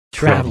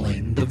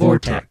Traveling the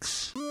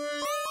Vortex.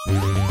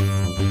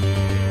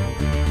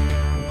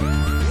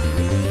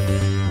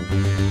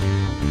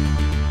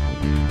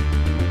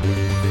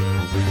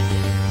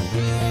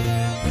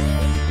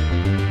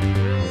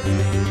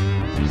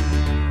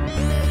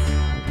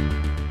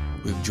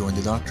 We've joined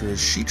the Doctor as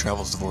she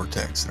travels the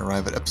vortex and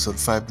arrive at episode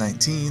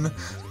 519.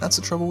 That's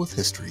the trouble with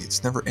history.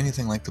 It's never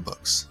anything like the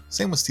books.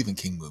 Same with Stephen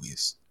King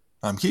movies.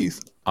 I'm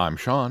Keith. I'm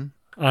Sean.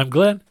 I'm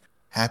Glenn.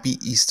 Happy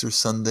Easter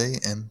Sunday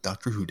and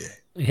Doctor Who Day.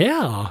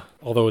 Yeah,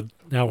 although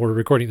now we're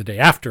recording the day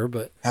after,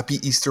 but... Happy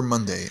Easter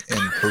Monday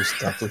and post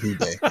Doctor Who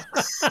Day.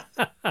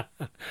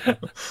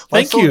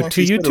 Thank you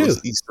to you too.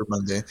 Easter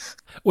Monday.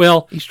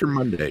 Well, Easter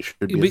Monday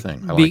should be a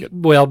thing. I like it.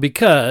 Well,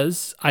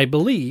 because I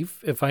believe,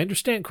 if I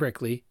understand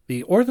correctly,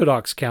 the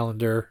Orthodox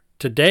calendar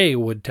today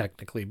would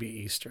technically be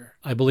Easter.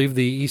 I believe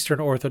the Eastern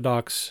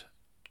Orthodox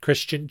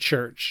Christian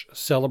Church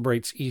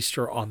celebrates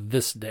Easter on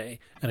this day,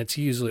 and it's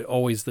usually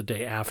always the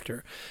day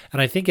after.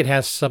 And I think it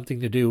has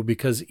something to do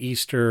because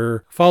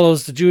Easter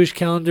follows the Jewish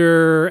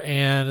calendar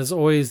and is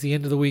always the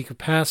end of the week of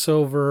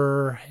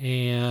Passover,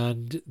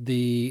 and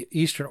the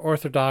Eastern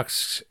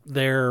Orthodox,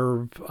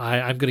 I'm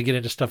going to get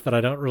into stuff that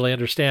I don't really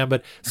understand,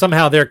 but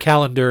somehow their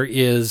calendar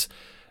is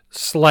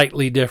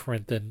slightly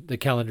different than the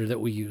calendar that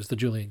we use, the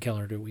Julian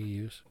calendar we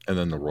use. And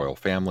then the royal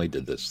family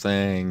did this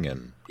thing,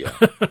 and yeah.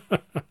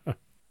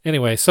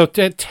 Anyway, so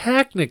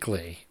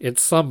technically,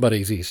 it's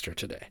somebody's Easter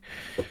today.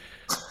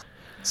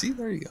 See,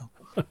 there you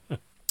go.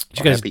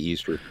 Happy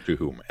Easter to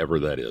whomever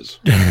that is.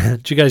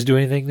 Did you guys do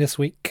anything this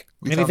week?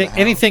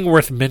 Anything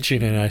worth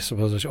mentioning, I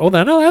suppose? Oh,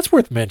 no, that's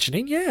worth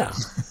mentioning, yeah.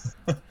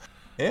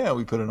 Yeah,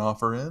 we put an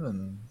offer in,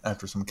 and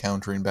after some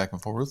countering back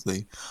and forth,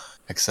 they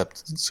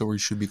accepted, so we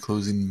should be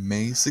closing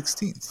May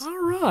 16th.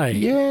 All right.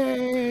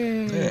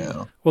 Yay!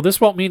 Yeah. Well,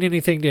 this won't mean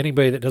anything to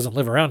anybody that doesn't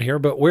live around here,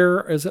 but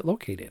where is it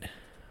located?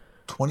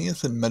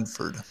 20th and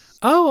Medford.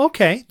 Oh,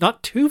 okay.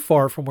 Not too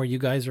far from where you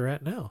guys are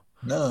at now.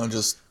 No,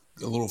 just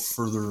a little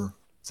further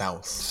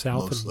south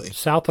mostly.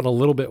 South and a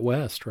little bit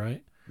west,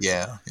 right?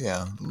 Yeah.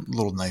 A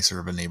little nicer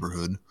of a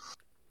neighborhood.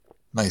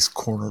 Nice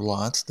corner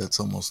lot that's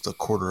almost a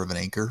quarter of an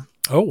acre.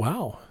 Oh,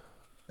 wow.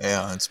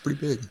 Yeah, it's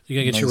pretty big.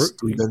 You can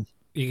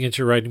get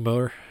your riding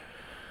mower?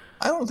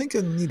 I don't think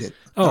I need it.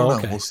 Oh, I don't know.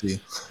 okay. We'll see.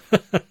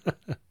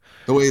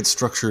 The way it's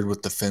structured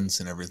with the fence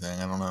and everything,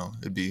 I don't know.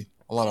 It'd be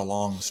a lot of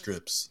long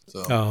strips,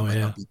 so it might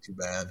not be too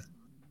bad.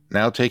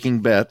 Now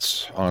taking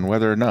bets on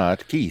whether or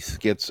not Keith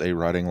gets a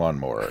riding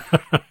lawnmower.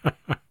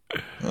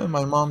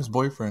 My mom's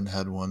boyfriend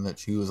had one that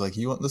she was like,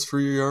 "You want this for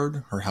your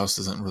yard?" Her house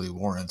doesn't really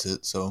warrant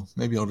it, so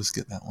maybe I'll just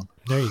get that one.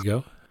 There you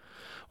go.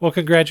 Well,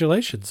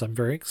 congratulations. I'm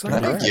very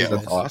excited. Thank you.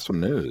 That's awesome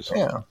news.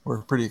 Yeah,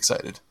 we're pretty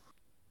excited.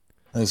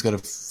 I just got a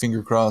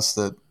finger crossed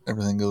that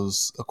everything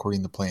goes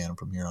according to plan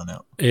from here on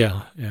out.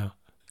 Yeah.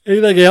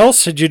 Anything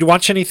else? Did you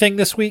watch anything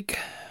this week?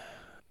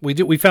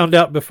 We found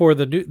out before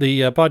the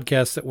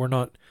podcast that we're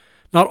not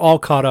all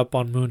caught up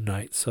on Moon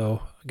Knight,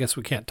 so I guess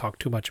we can't talk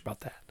too much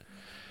about that.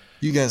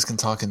 You guys can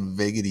talk in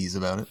vagaries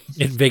about it.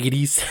 In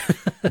vagaries?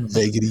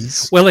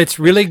 Vagaries. Well, it's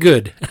really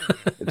good.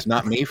 It's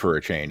not me for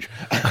a change.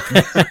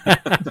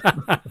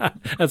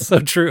 That's so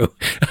true.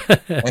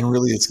 And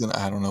really,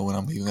 I don't know when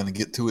I'm even going to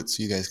get to it,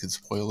 so you guys can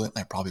spoil it,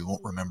 and I probably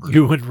won't remember.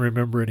 You wouldn't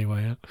remember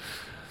anyway, huh?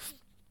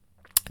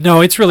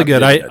 No, it's really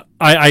good.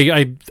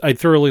 I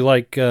thoroughly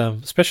like,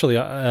 especially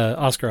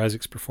Oscar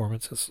Isaac's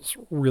performance. It's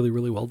really,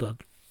 really well done.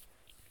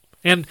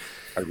 And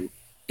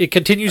it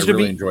continues to be. I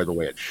really enjoy the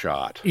way it's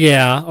shot.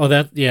 Yeah.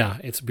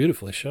 It's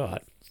beautifully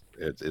shot.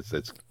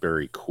 It's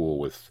very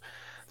cool.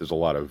 There's a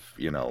lot of,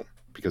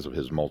 because of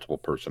his multiple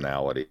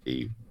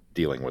personality,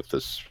 dealing with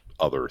this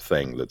other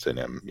thing that's in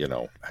him.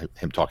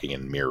 Him talking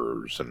in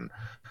mirrors and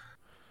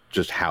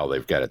just how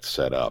they've got it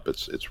set up.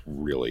 It's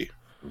really,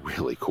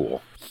 really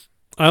cool.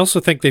 I also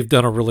think they've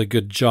done a really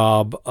good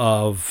job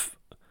of,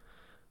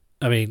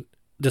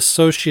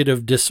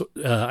 dissociative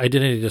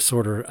identity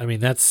disorder.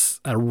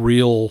 That's a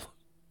real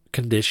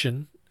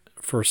condition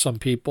for some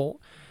people.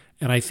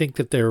 And I think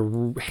that they're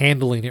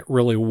handling it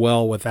really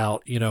well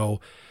without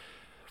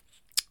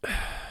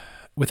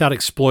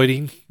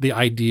exploiting the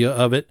idea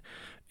of it.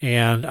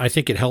 And I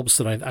think it helps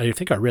that I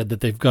think I read that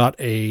they've got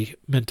a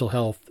mental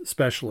health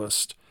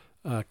specialist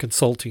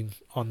consulting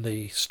on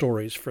the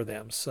stories for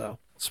them. So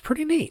it's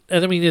pretty neat.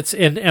 And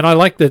and I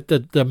like that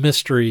the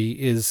mystery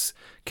is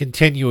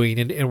continuing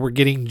and we're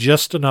getting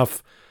just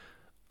enough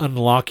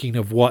unlocking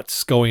of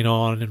what's going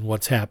on and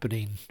what's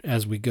happening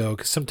as we go.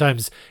 Because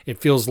sometimes it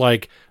feels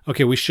like,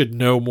 okay, we should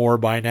know more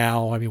by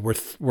now.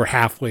 We're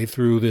halfway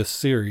through this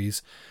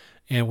series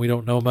and we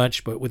don't know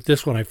much. But with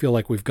this one, I feel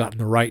like we've gotten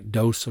the right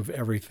dose of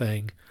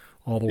everything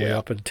all the way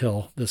up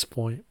until this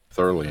point.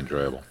 Thoroughly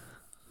enjoyable.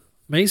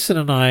 Mason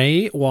and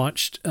I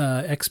watched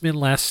X-Men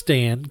Last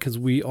Stand because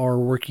we are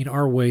working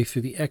our way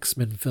through the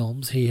X-Men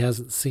films. He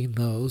hasn't seen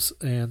those.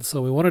 And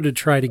so we wanted to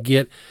try to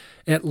get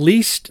at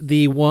least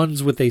the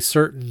ones with a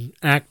certain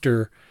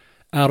actor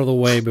out of the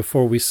way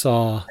before we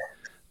saw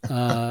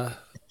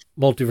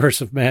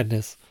Multiverse of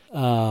Madness.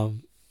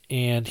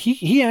 And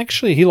he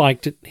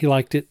liked it. He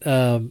liked it.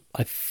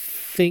 I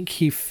think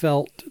he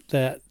felt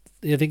that.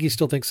 I think he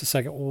still thinks the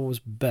second one was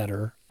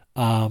better.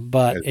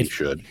 But As he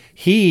should.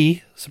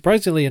 he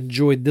surprisingly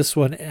enjoyed this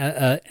one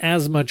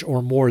as much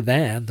or more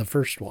than the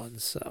first one.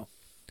 So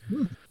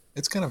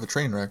It's kind of a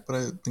train wreck, but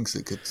I think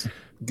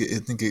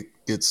it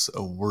gets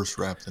a worse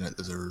rap than it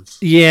deserves.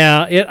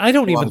 yeah, I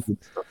don't A lot even. of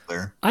good stuff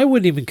there. I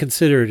wouldn't even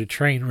consider it a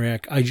train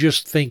wreck. I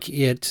just think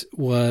it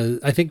was.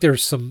 I think there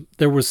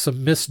was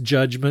some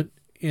misjudgment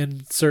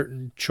in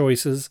certain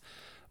choices,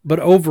 but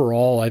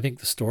overall, I think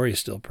the story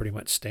still pretty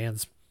much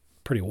stands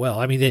pretty well.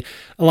 I mean,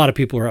 a lot of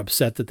people are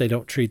upset that they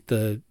don't treat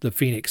the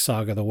Phoenix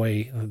Saga the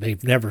way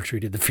they've never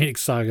treated the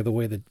Phoenix Saga the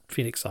way the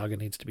Phoenix Saga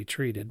needs to be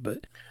treated.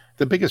 But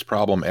The biggest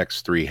problem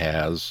X3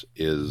 has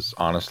is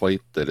honestly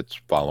that it's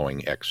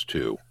following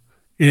X2.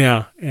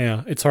 yeah,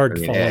 it's hard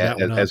to follow that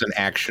one up. As an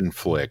action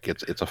flick,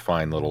 it's a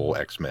fine little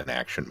X-Men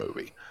action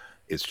movie.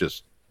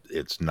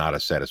 It's not a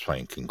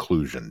satisfying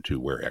conclusion to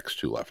where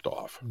X2 left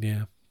off.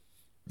 Yeah.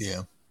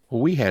 Yeah.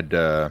 Well, we had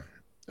a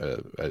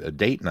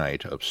date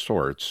night of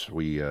sorts.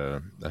 We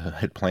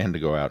had planned to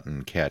go out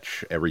and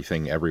catch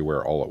Everything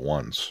Everywhere All at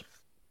Once,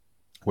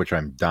 which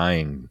I'm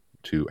dying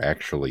to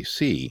actually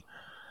see.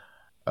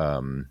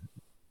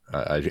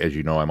 As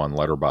you know, I'm on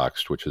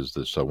Letterboxd, which is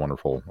this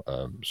wonderful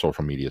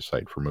social media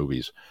site for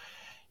movies,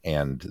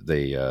 and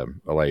they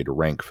allow you to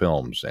rank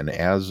films. And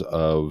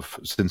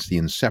since the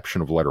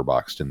inception of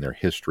Letterboxd in their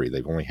history,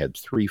 they've only had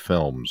 3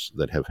 films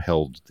that have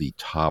held the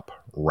top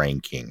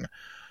ranking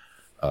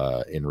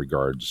in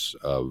regards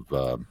of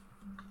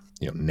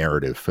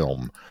narrative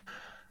film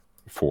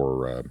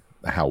for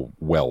how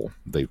well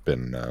they've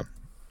been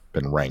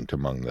ranked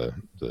among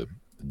the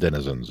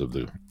denizens of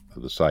the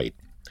site.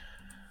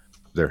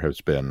 There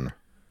has been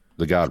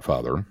The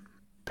Godfather,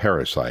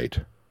 Parasite,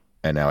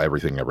 and now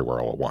Everything Everywhere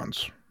All at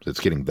Once.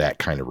 It's getting that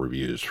kind of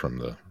reviews from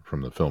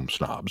the film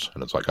snobs,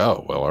 and it's like,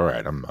 oh well, all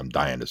right, I'm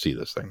dying to see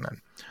this thing then.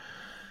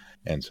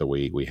 And so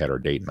we had our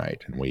date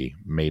night, and we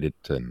made it,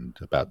 and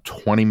about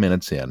 20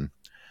 minutes in,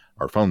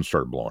 our phone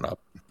started blowing up.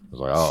 I was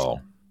like, oh.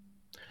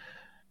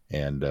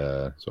 And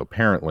so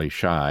apparently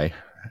Shy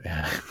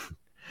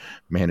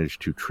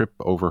managed to trip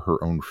over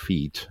her own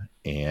feet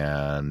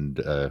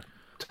and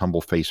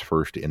tumble face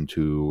first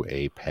into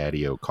a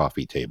patio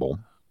coffee table.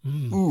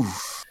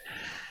 Oof.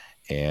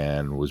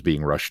 And was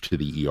being rushed to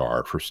the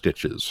ER for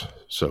stitches.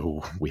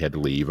 So we had to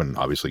leave and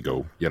obviously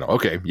go,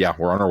 okay, yeah,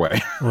 we're on our way.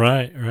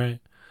 Right.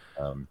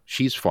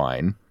 She's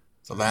fine.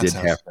 So that's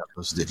Did how have-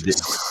 those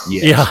stitches.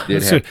 Yeah.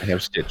 Did have to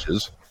have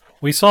stitches.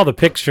 We saw the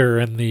picture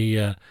in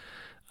the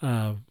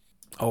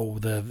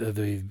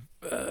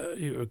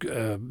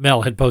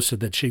Mel had posted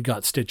that she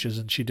got stitches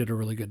and she did a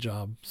really good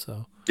job.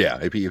 So Yeah,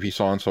 if you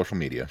saw on social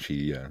media,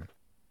 she's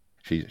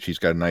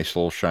got a nice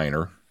little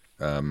shiner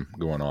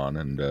going on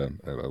and a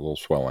little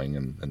swelling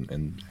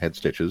and had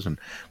stitches. And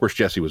of course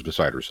Jessie was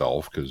beside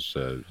herself because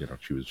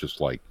she was just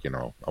like,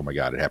 oh my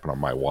God, it happened on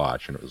my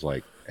watch. And it was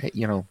like, hey,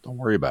 don't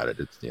worry about it.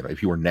 It's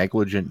if you were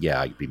negligent, yeah,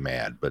 I'd be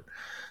mad. But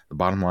the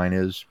bottom line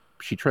is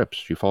she trips,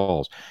 she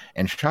falls,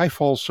 and Shy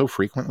falls so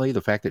frequently.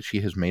 The fact that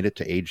she has made it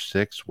to age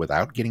 6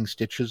 without getting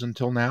stitches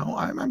until now,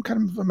 I'm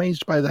kind of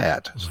amazed by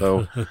that.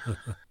 So,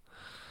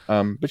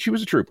 but she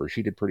was a trooper.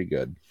 She did pretty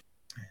good.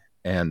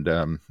 And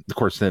of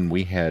course, then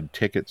we had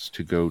tickets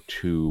to go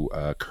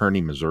to Kearney,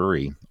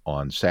 Missouri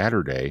on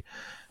Saturday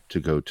to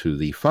go to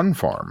the Fun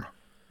Farm,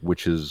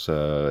 which is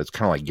it's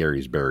kind of like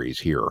Gary's Berries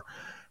here,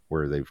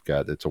 where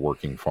it's a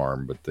working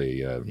farm, but they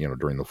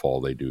during the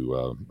fall they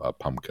do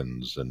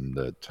pumpkins, and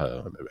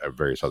at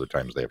various other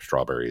times they have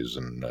strawberries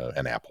and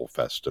an apple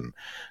fest, and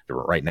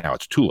right now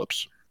it's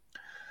tulips.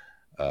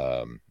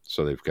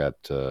 So they've got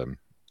a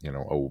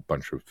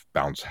bunch of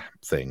bounce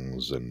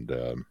things and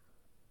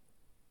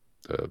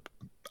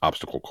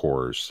obstacle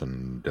course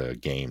and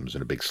games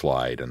and a big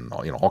slide and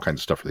all kinds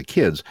of stuff for the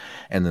kids.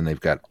 And then they've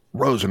got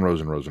rows and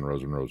rows and rows and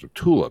rows and rows of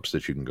tulips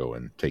that you can go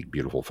and take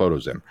beautiful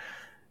photos in.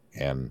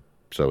 And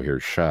so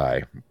here's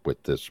Shy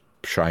with this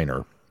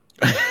shiner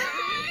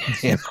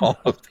and all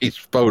of these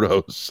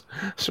photos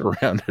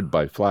surrounded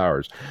by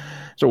flowers.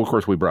 So of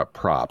course we brought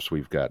props.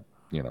 We've got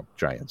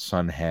giant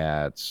sun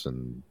hats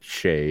and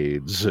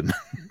shades, and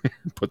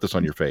put this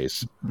on your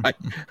face.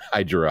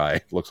 Hide your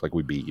eye. Looks like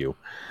we beat you.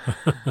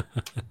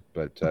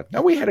 But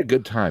no, we had a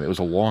good time. It was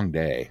a long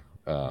day.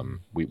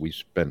 We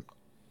spent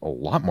a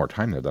lot more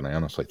time there than I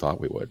honestly thought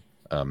we would.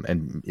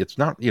 And it's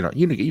not,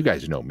 you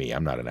guys know me.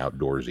 I'm not an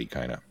outdoorsy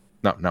kind of,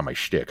 not my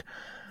shtick.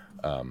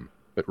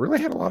 But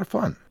really had a lot of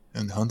fun.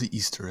 And hunted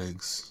Easter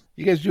eggs.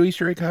 You guys do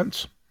Easter egg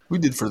hunts We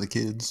did for the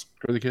kids.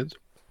 for the kids?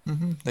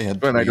 Mm-hmm. They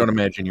had. But I 3. don't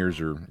imagine you're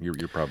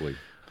probably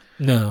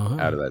no,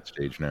 out of that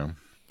stage now.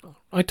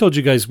 I told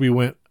you guys we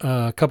went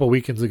a couple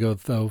weekends ago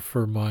though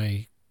for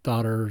my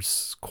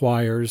daughter's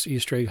choir's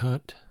Easter egg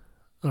hunt.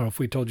 I don't know if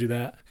we told you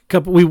that.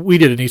 We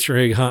did an Easter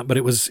egg hunt, but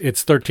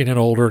it's 13 and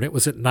older, and it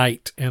was at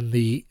night, and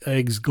the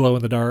eggs glow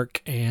in the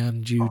dark,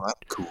 and you Oh,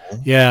 that's cool.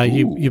 yeah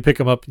Ooh. you pick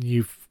them up,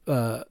 and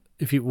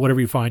if you whatever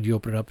you find, you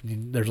open it up,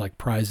 and there's like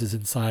prizes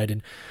inside.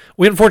 And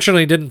we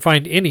unfortunately didn't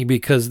find any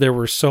because there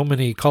were so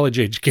many college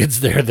age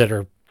kids there that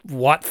are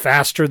watt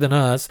faster than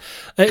us.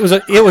 It was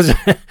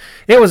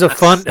a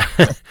fun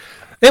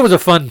it was a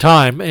fun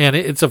time, and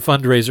it's a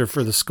fundraiser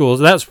for the schools.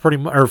 That's pretty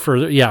much, or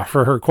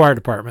for her choir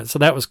department. So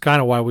that was kind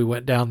of why we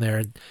went down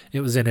there. It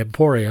was in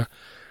Emporia,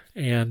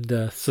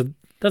 and so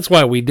that's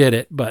why we did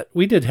it. But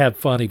we did have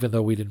fun, even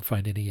though we didn't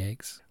find any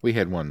eggs. We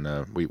had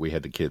one. We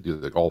had the kids,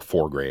 all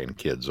 4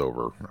 grandkids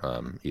over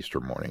Easter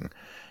morning,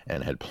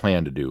 and had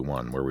planned to do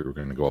one where we were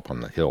going to go up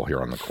on the hill here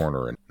on the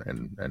corner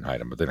and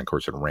hide them. But then, of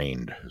course, it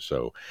rained.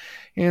 So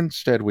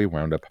instead, we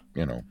wound up,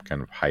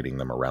 kind of hiding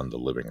them around the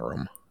living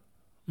room.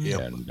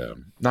 Yep. And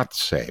not the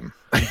same.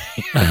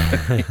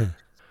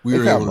 We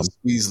were able to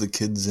squeeze the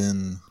kids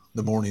in,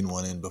 the morning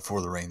one in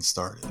before the rain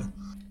started,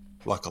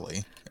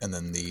 luckily. And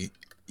then the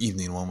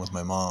evening one with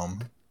my mom,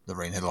 the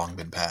rain had long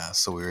been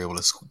past, so we were able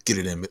to get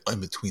it in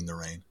between the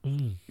rain.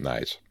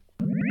 Nice.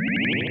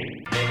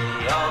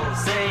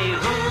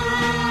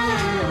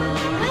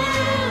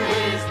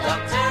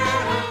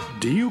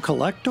 Do you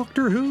collect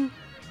Doctor Who?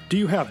 Do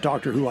you have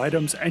Doctor Who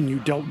items and you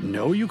don't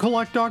know you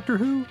collect Doctor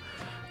Who?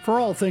 For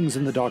all things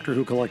in the Doctor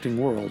Who collecting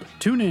world,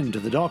 tune in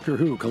to the Doctor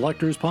Who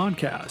Collectors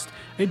Podcast,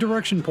 a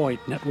Direction Point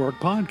Network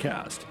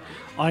podcast.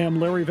 I am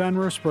Larry Van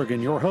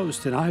Rosbergen, your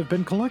host, and I have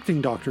been collecting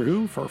Doctor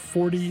Who for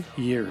 40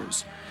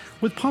 years.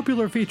 With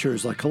popular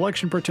features like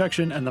collection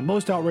protection and the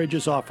most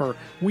outrageous offer,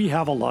 we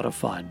have a lot of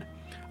fun.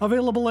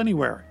 Available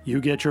anywhere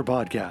you get your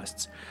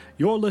podcasts.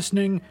 You're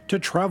listening to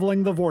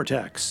Traveling the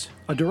Vortex,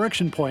 a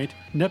Direction Point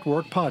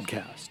Network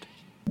podcast.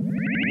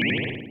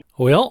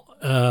 Well,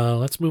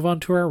 let's move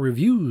on to our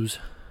reviews.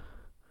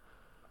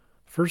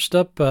 First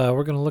up,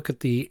 we're going to look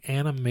at the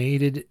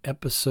animated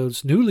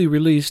episodes newly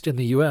released in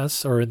the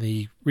U.S. or in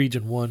the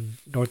Region 1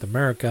 North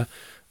America,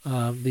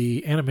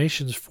 the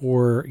animations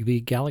for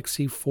the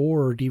Galaxy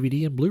 4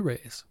 DVD and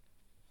Blu-rays.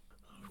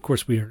 Of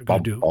course, we aren't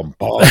going to do.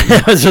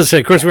 I was just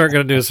saying, of course, we aren't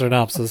going to do a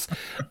synopsis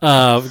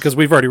because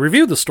we've already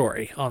reviewed the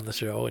story on the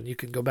show, and you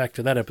can go back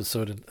to that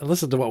episode and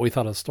listen to what we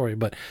thought of the story.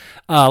 But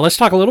let's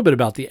talk a little bit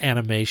about the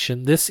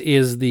animation. This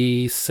is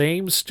the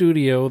same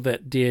studio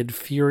that did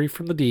Fury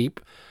from the Deep.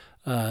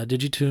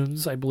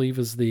 Digitoons, I believe,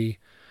 is the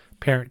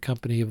parent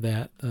company of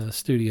that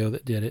studio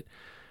that did it.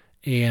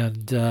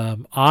 And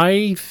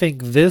I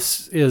think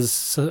this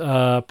is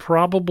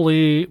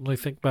probably, let me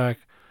think back,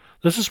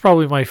 this is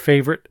probably my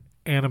favorite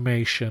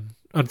animation.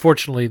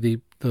 Unfortunately,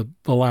 the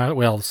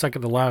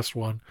second to last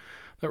one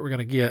that we're going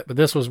to get, but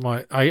this was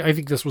I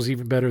think this was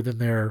even better than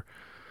their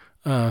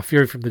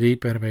Fury from the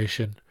Deep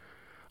animation.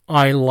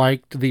 I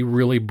liked the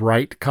really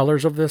bright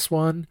colors of this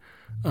one.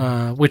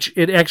 Which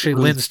it actually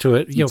lends to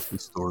it. The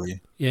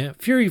story. Yeah,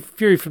 Fury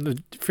from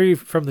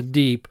the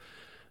Deep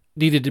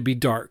needed to be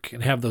dark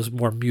and have those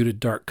more muted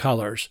dark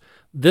colors.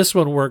 This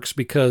one works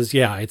because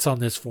it's on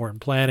this foreign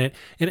planet,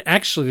 and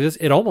actually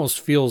it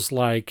almost feels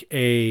like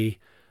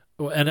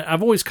and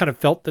I've always kind of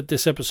felt that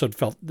this episode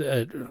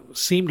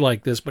seemed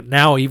like this, but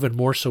now even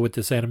more so with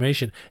this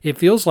animation, it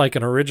feels like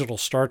an original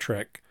Star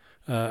Trek,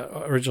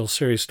 original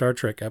series Star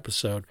Trek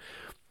episode.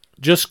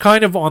 Just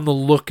kind of on the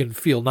look and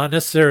feel, not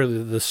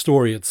necessarily the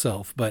story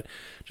itself, but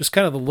just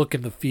kind of the look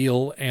and the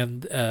feel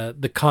and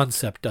the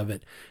concept of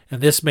it.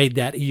 And this made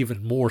that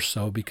even more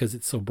so because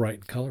it's so bright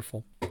and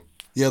colorful.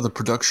 Yeah, the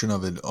production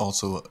of it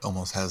also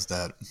almost has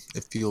that.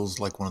 It feels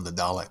like one of the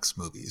Daleks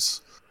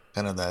movies,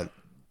 kind of that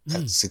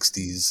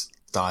 60s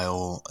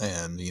style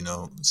and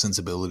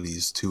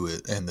sensibilities to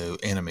it, and the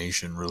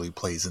animation really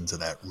plays into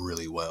that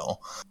really well.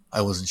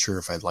 I wasn't sure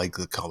if I'd like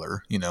the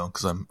color,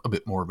 because I'm a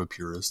bit more of a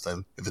purist.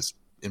 If it's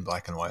in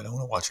black and white, I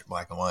want to watch it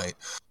black and white,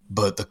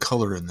 but the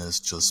color in this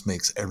just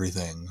makes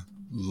everything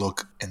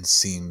look and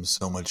seem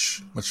so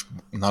much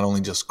not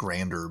only just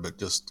grander, but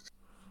just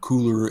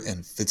cooler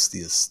and fits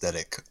the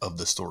aesthetic of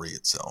the story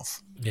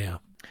itself. Yeah,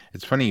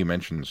 it's funny you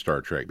mentioned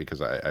Star Trek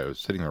because I was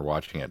sitting there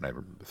watching it,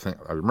 and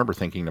I remember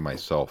thinking to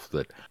myself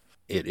that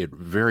it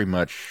very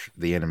much,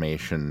 the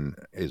animation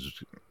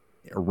is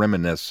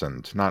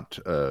reminiscent, not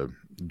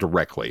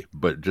directly,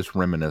 but just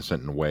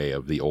reminiscent in a way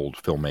of the old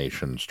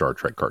Filmation Star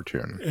Trek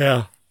cartoon.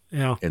 Yeah.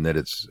 In that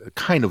it's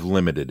kind of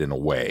limited in a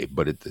way,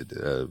 but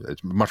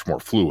it's much more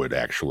fluid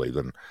actually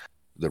than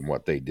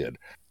what they did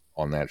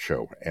on that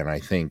show. And I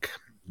think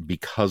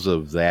because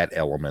of that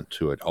element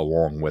to it,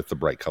 along with the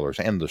bright colors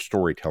and the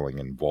storytelling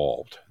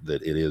involved,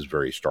 that it is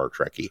very Star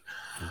Trek-y.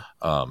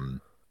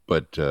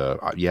 It's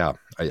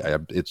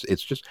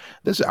just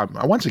this.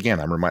 Once again,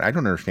 I'm reminded. I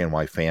don't understand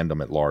why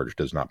fandom at large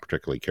does not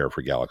particularly care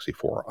for Galaxy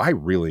 4. I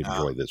really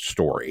enjoy this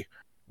story,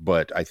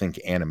 but I think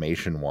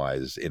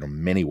animation-wise,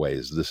 in many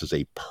ways, this is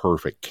a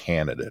perfect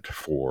candidate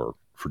for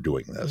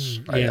doing this.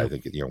 I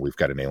think we've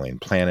got an alien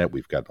planet,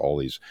 we've got all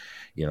these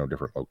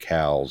different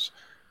locales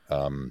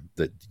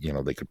that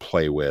they could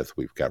play with.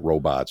 We've got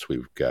robots,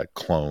 we've got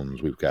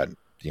clones, we've got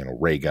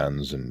ray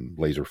guns and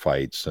laser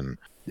fights and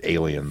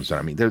aliens.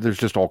 I mean, there's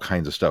just all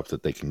kinds of stuff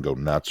that they can go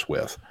nuts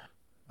with,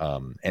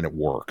 and it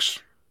works.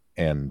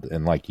 And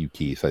like you,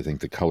 Keith, I think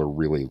the color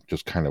really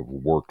just kind of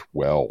worked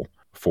well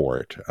for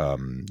it.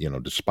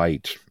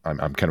 Despite I'm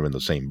kind of in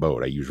the same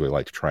boat. I usually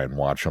like to try and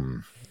watch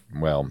them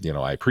well,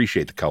 I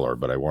appreciate the color,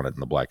 but I want it in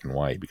the black and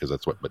white because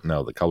that's what. But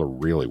no, the color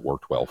really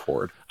worked well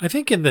for it. I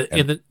think in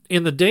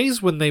the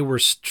days when they were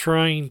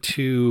trying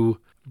to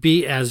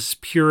be as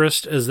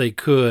purist as they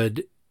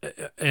could,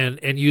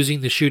 and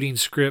using the shooting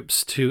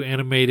scripts to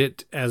animate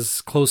it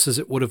as close as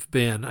it would have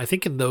been, I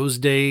think in those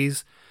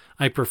days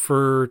I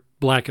prefer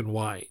black and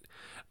white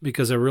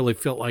because I really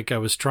felt like I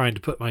was trying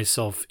to put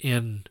myself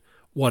in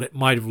what it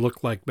might have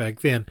looked like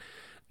back then.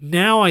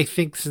 Now I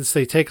think since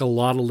they take a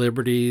lot of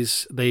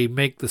liberties, they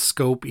make the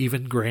scope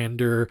even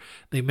grander,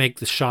 they make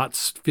the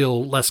shots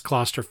feel less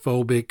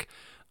claustrophobic.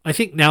 I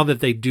think now that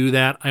they do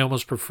that, I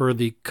almost prefer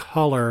the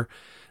color,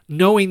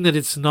 knowing that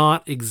it's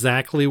not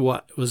exactly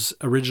what was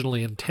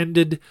originally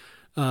intended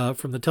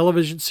from the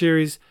television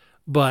series.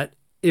 But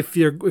if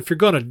you're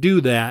going to do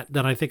that,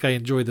 then I think I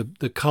enjoy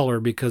the color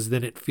because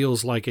then it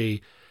feels like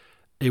a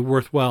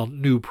worthwhile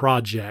new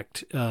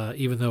project,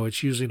 even though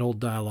it's using old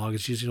dialogue,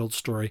 it's using old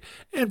story.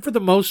 And for the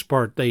most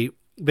part,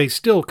 they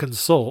still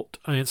consult.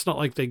 I mean, it's not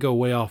like they go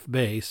way off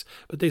base,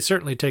 but they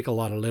certainly take a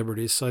lot of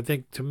liberties. So I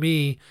think, to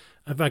me,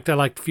 in fact, I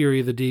liked Fury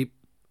of the Deep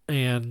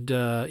and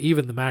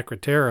even the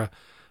Macroterra.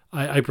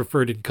 I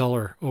preferred in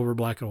color over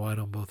black and white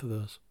on both of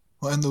those.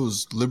 Well, and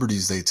those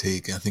liberties they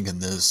take, I think in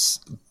this,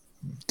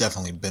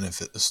 definitely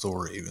benefit the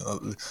story.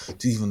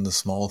 Even the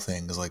small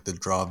things like the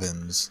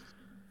Dravins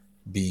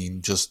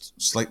being just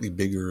slightly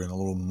bigger and a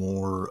little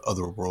more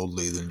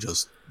otherworldly than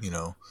just,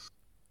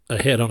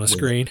 a head on a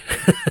screen.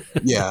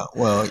 Yeah,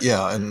 well,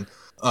 yeah, and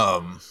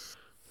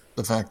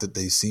the fact that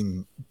they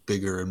seem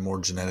bigger and more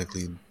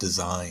genetically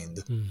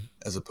designed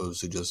as opposed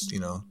to just,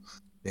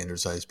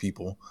 standard-sized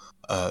people,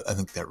 I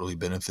think that really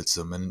benefits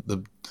them. And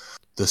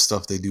the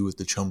stuff they do with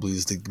the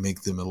Chumblies to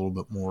make them a little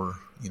bit more,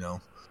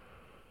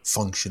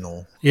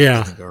 functional. Yeah.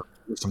 I think are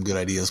some good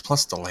ideas.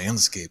 Plus the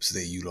landscapes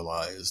they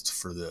utilized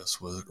for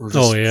this were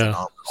just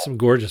phenomenal. Some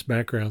gorgeous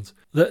backgrounds.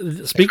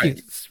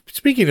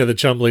 Speaking of the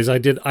Chumblies,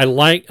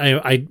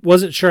 I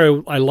wasn't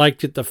sure I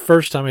liked it the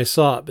first time I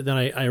saw it, but then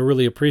I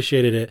really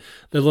appreciated it.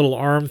 The little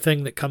arm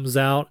thing that comes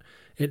out,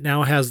 it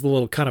now has the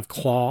little kind of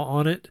claw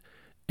on it,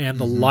 and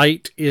the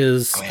light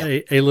is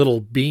a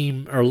little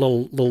beam or a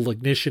little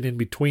ignition in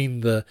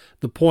between the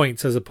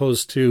points as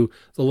opposed to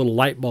the little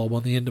light bulb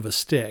on the end of a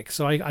stick.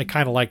 So I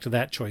kind of liked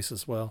that choice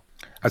as well.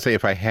 I'd say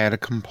if I had a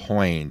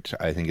complaint,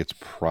 I think it's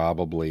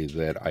probably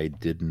that I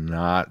did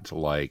not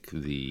like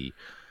the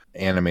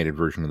animated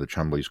version of the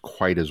Chumblies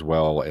quite as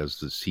well as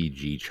the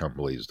CG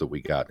Chumblies that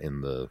we got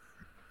in the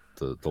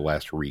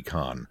last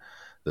recon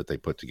that they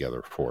put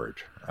together for it.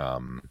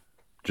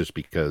 Just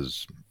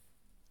because,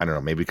 I don't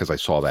know, maybe because I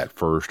saw that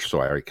first,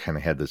 so I kind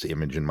of had this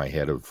image in my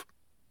head of,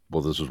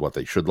 well, this is what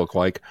they should look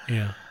like.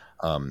 Yeah.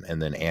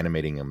 And then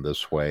animating them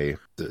this way,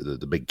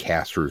 the big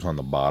casters on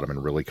the bottom,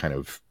 and really kind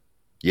of,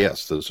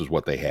 yes, this is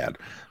what they had.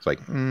 It's like,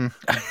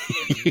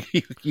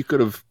 you could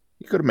have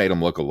made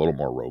them look a little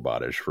more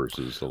robotish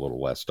versus a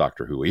little less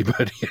Doctor Who-y,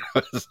 but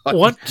it's like,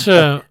 what?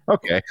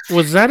 Okay,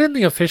 was that in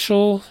the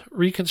official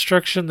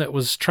reconstruction that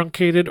was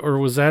truncated, or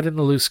was that in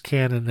the loose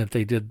canon that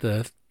they did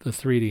the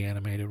 3D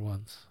animated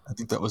ones? I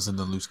think that was in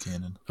the loose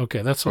canon.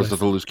 Okay, that's what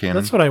the loose canon.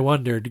 That's what I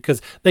wondered,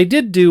 because they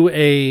did do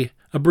a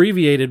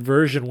abbreviated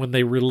version when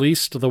they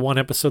released the one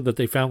episode that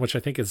they found, which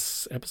I think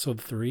is episode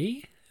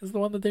 3. Is the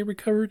one that they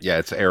recovered? Yeah,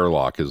 it's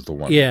Airlock is the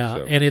one. Yeah,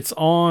 so. And it's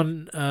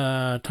on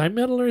Time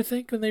Meddler, I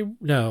think.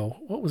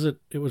 What was it?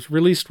 It was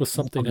released with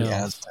something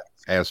else.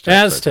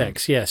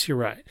 Aztecs, yes, you're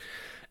right.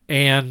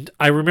 And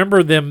I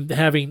remember them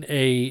having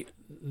a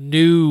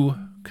new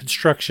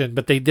construction,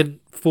 but they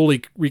didn't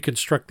fully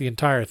reconstruct the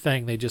entire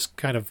thing. They just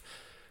kind of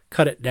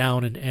cut it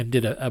down and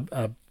did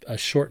a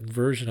shortened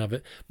version of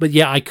it. But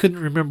yeah, I couldn't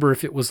remember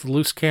if it was the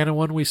loose cannon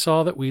one we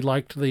saw that we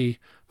liked the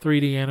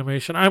 3D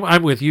animation.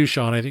 I'm with you,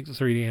 Sean. I think the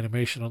 3D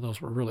animation on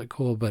those were really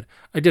cool, but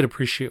I did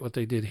appreciate what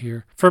they did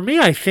here. For me,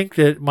 I think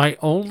that my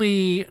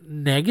only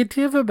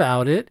negative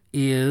about it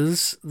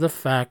is the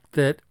fact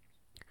that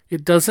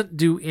it doesn't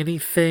do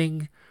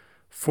anything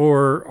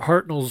for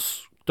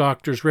Hartnell's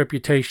Doctor's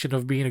reputation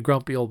of being a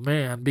grumpy old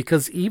man,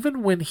 because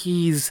even when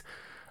he's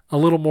a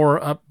little more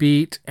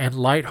upbeat and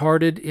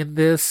lighthearted in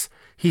this,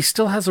 he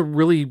still has a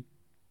really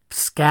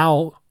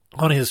scowl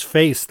on his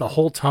face the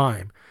whole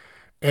time.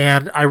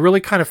 And I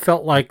really kind of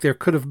felt like there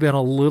could have been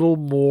a little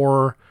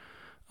more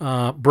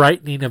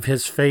brightening of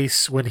his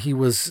face when he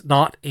was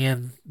not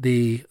in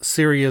the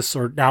serious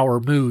or dour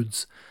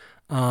moods.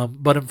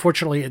 But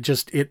unfortunately,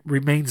 it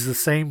remains the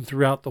same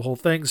throughout the whole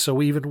thing.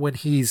 So even when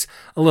he's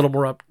a little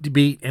more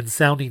upbeat and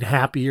sounding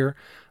happier,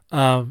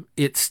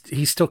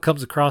 he still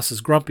comes across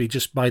as grumpy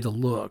just by the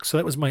look. So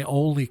that was my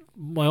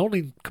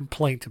only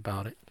complaint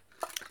about it.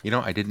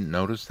 I didn't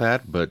notice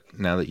that, but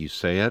now that you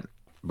say it,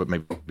 but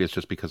maybe it's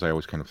just because I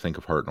always kind of think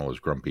of Hartnell as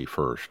grumpy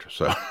first.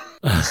 So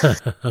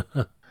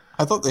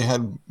I thought they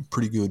had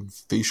pretty good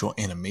facial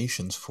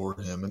animations for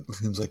him. It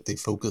seems like they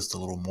focused a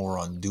little more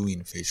on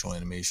doing facial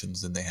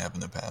animations than they have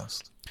in the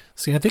past.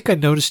 See, I think I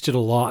noticed it a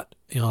lot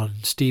on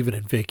Steven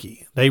and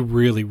Vicky. They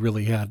really,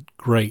 really had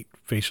great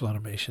facial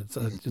animations.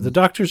 The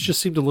doctors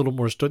just seemed a little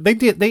more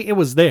it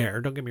was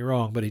there, don't get me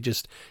wrong, but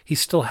he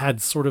still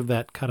had sort of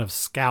that kind of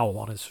scowl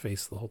on his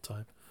face the whole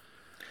time.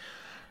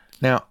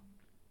 Now,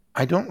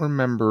 I don't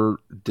remember,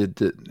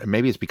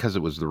 maybe it's because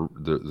it was the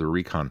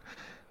recon.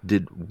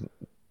 It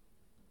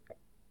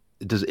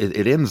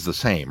ends the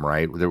same,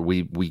 right?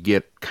 We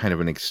get kind of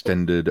an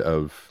extended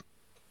of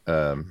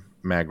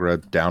Magra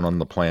down on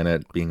the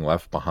planet being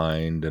left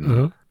behind,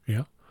 and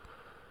yeah,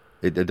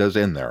 it does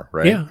end there,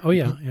 right? Yeah. Oh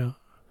yeah.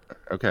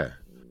 Okay.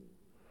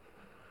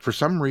 For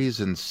some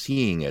reason,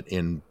 seeing it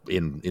in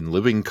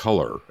living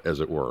color, as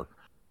it were,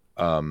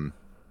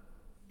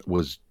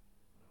 was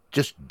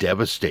just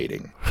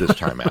devastating this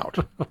time out.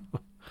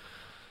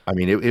 I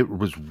mean, it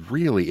was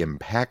really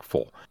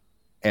impactful.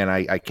 And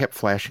I kept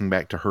flashing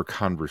back to her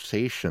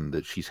conversation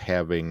that she's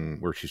having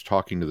where she's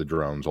talking to the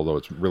drones, although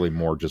it's really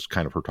more just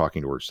kind of her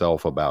talking to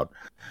herself about,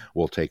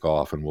 we'll take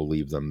off and we'll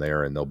leave them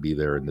there and they'll be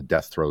there in the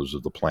death throes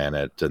of the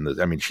planet.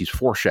 And she's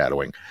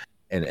foreshadowing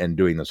and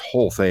doing this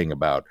whole thing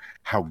about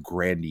how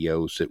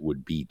grandiose it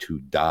would be to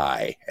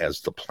die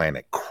as the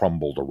planet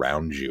crumbled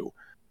around you.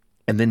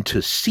 And then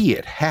to see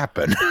it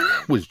happen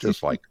was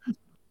just like,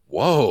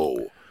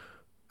 whoa.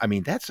 I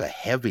mean, that's a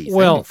heavy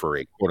thing for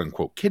a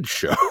quote-unquote kids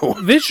show.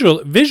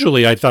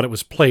 Visually, I thought it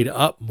was played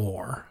up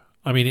more.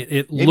 I mean,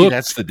 it Maybe looked.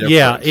 That's the difference.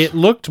 Yeah, it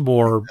looked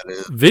more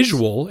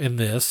visual in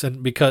this,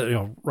 and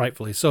because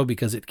rightfully so,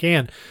 because it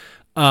can.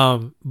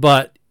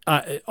 But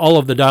all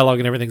of the dialogue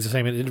and everything's the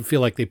same. It didn't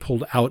feel like they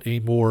pulled out any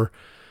more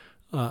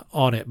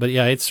on it. But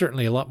yeah, it's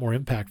certainly a lot more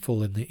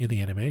impactful in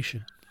the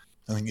animation.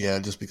 I think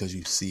just because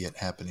you see it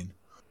happening.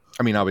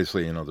 I mean,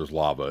 obviously, there's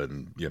lava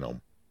and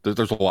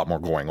there's a lot more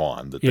going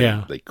on that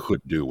they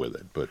could do with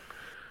it. But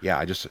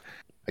yeah,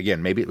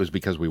 again, maybe it was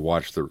because we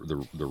watched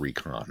the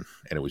recon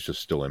and it was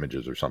just still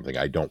images or something.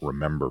 I don't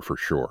remember for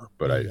sure,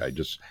 but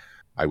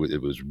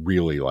it was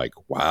really like,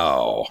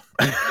 wow.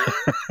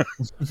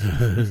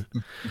 It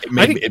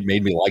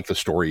made me like the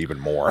story even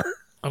more.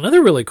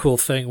 Another really cool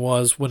thing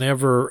was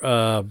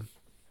whenever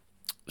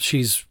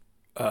she's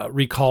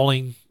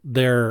recalling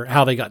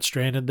how they got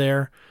stranded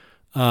there,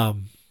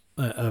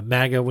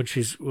 Maga when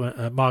she's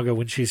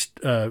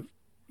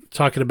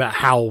talking about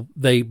how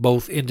they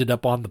both ended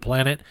up on the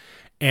planet,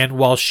 and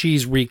while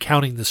she's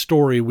recounting the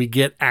story, we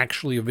get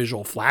actually a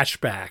visual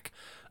flashback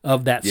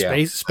of that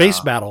space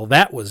battle.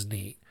 That was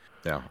neat.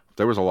 Yeah,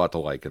 there was a lot to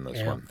like in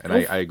this one, and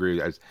I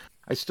agree. I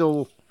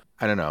still,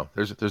 I don't know.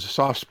 There's a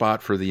soft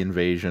spot for the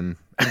invasion.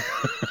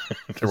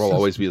 There will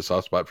always be a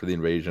soft spot for the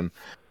invasion.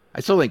 I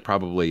still think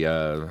probably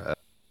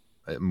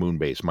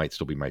Moonbase might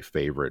still be my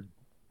favorite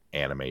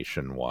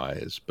animation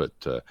wise, but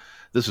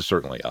this is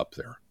certainly up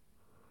there.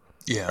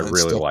 Yeah, I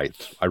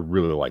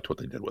really liked what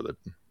they did with it.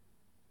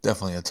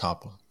 Definitely a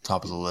top of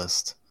the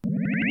list.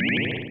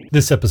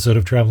 This episode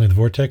of Traveling the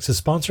Vortex is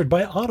sponsored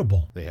by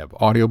Audible. They have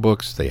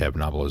audiobooks, they have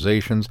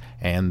novelizations,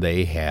 and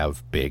they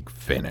have Big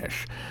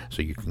Finish.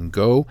 So you can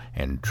go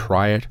and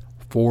try it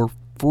for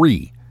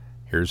free.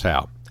 Here's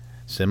how.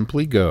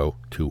 Simply go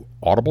to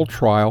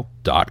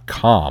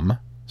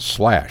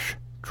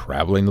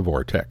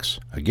audibletrial.com/travelingthevortex.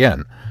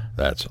 Again,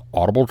 that's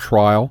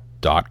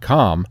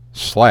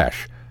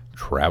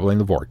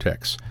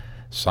audibletrial.com/travelingthevortex.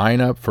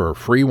 Sign up for a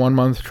free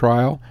 1-month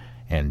trial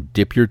and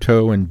dip your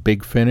toe in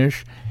Big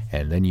Finish,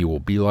 and then you will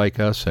be like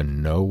us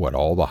and know what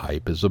all the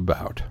hype is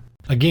about.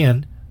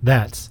 Again,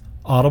 that's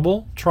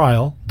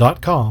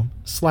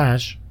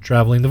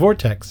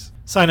audibletrial.com/travelingthevortex.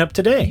 Sign up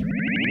today.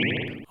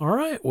 All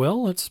right,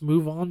 well, let's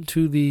move on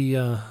to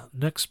the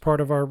next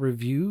part of our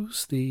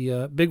reviews,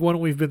 the big one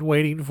we've been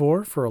waiting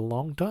for a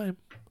long time.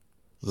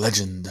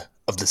 Legend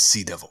of the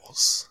Sea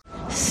Devils.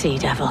 Sea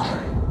Devil.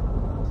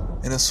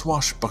 In a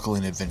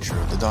swashbuckling adventure,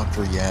 the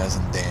Dr. Yaz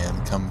and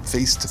Dan come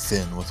face to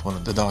fin with one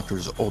of the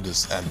Doctor's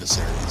oldest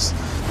adversaries.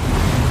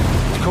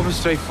 It's coming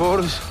straight for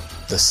us.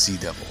 The Sea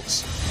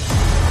Devils.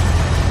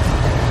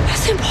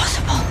 That's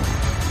impossible.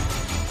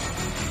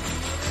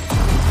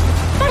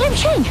 Madam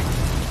Ching!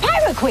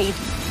 Pirate Queen!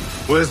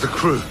 Where's the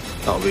crew?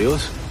 That'll be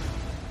us.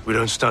 We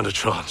don't stand a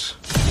chance.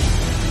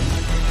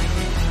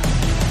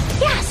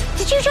 Yes,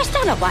 did you just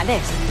stand up like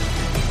this?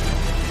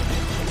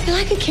 You're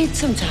like a kid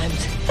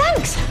sometimes.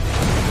 Thanks.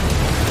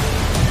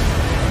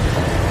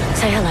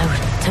 Say hello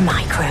to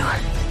my crew.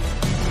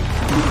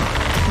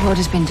 The world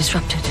has been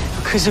disrupted.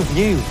 Because of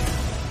you.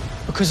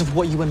 Because of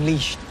what you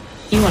unleashed.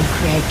 You want to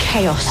create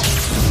chaos.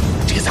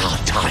 It is our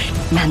time.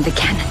 Man the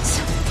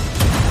cannons.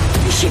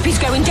 The ship is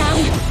going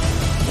down.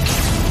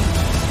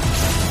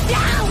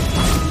 Down!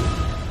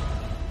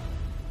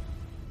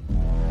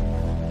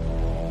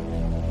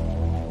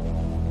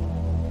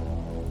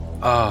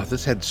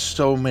 This had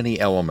so many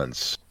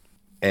elements,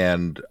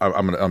 and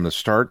I'm gonna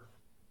start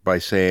by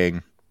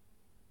saying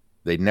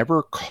they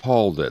never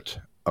called it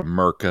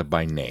America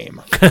by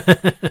name.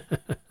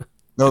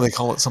 No, they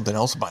call it something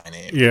else by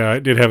name. Yeah,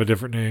 it did have a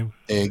different name.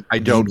 I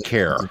don't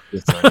care.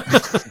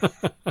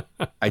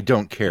 I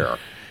don't care.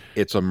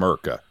 It's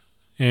America.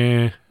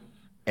 Yeah.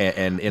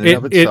 And in and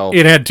of itself,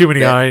 it had too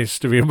many eyes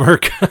to be a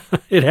Merca.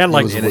 It had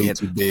like way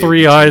too big.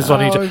 3 eyes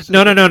on each.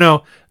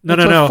 No.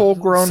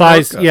 Full-grown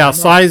size. Merca. Yeah,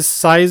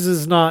 size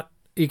is not.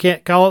 You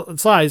can't call it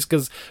size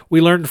because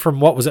we learned from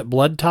what was it,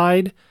 Blood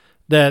Tide,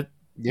 that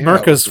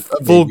Mercas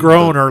full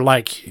grown are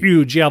like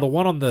huge. Yeah, the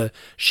one on the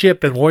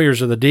ship in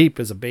Warriors of the Deep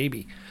is a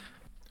baby.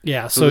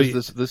 Yeah, so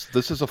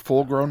this is a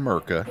full-grown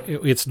Merca.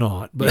 It's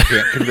not, but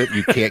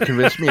you can't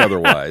convince me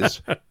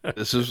otherwise.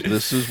 This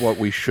is what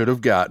we should have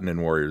gotten in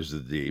Warriors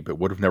of the Deep. It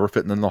would have never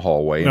fit in the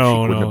hallway, and she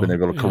wouldn't have been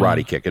able to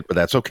karate kick it. But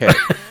that's okay.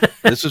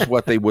 This is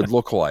what they would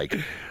look like,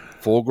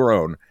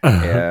 full-grown,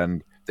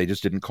 and they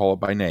just didn't call it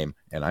by name,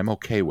 and I'm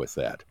okay with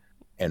that.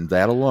 And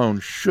that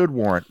alone should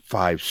warrant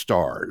 5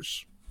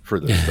 stars for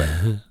this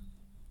thing.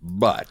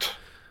 But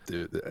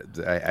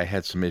I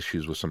had some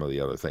issues with some of the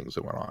other things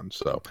that went on.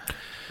 So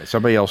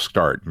somebody else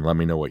start and let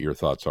me know what your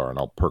thoughts are, and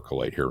I'll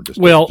percolate here just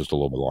a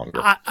little bit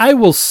longer. I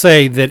will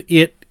say that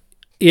it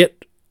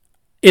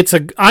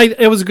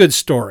was a good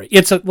story.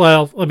 Let me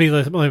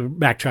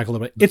backtrack a little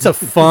bit. It's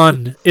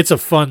a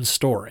fun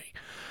story.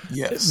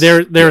 Yes.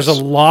 There's a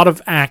lot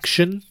of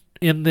action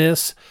in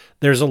this.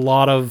 There's a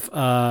lot of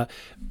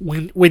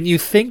when you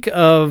think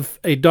of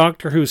a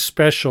Doctor Who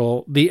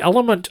special, the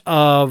element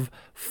of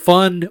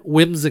fun,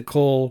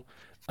 whimsical,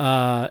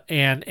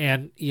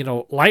 and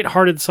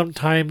lighthearted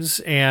sometimes,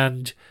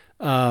 and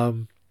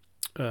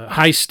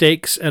high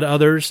stakes at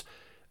others.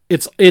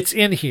 It's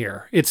in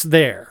here. It's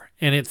there,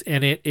 and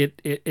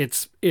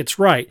it's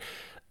right.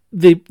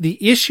 The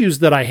issues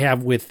that I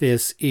have with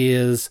this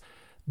is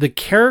the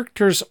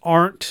characters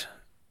aren't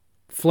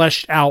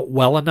fleshed out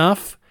well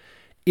enough.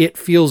 It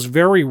feels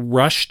very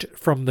rushed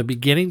from the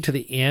beginning to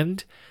the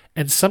end.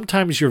 And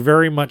sometimes you're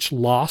very much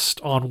lost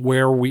on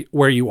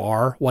where you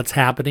are, what's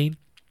happening.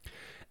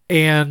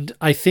 And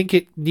I think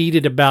it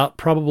needed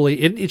about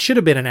it should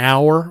have been an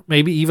hour,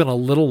 maybe even a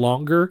little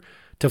longer,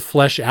 to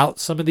flesh out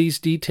some of these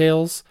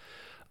details.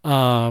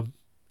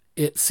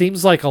 It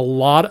seems like a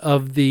lot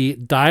of the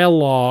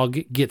dialogue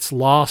gets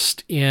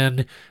lost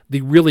in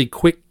the really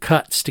quick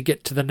cuts to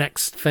get to the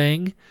next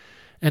thing.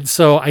 And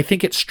so I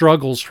think it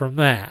struggles from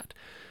that.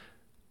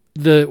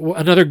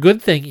 Another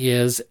good thing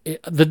is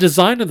the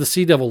design of the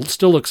Sea Devil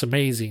still looks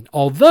amazing.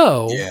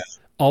 Although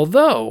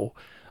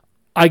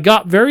I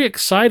got very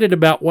excited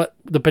about what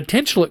the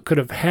potential it could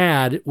have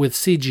had with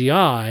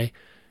CGI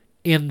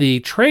in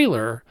the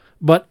trailer,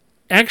 but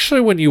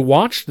actually when you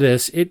watch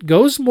this, it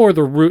goes more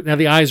the route. Now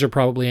the eyes are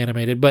probably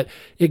animated, but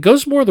it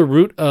goes more the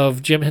route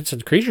of Jim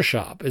Henson's Creature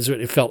Shop. Is what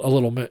it felt a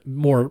little bit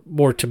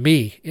more to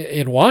me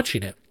in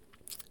watching it.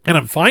 And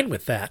I'm fine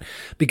with that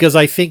because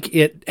I think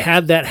it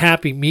had that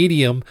happy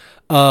medium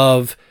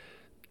of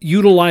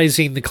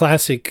utilizing the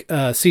classic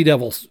Sea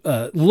Devils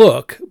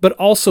look, but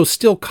also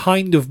still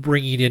kind of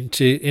bringing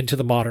into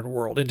the modern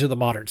world, into the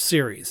modern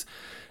series.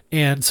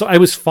 And so I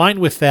was fine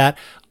with that.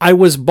 I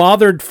was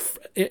bothered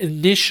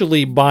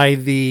initially by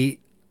the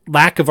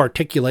lack of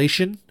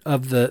articulation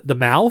of the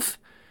mouth.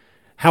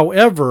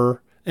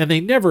 However, and they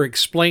never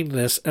explained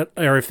this,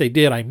 or if they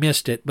did, I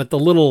missed it, but the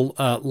little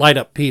light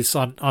up piece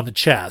on the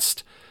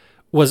chest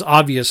was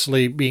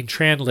obviously being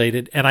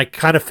translated, and I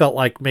kind of felt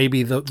like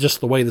maybe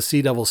just the way the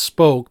Sea Devils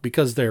spoke,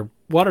 because they're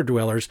water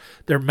dwellers,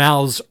 their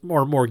mouths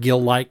are more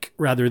gill-like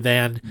rather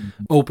than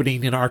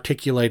opening and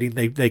articulating.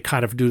 They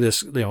kind of do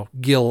this,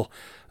 gill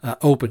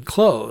open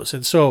close,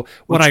 and so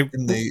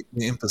they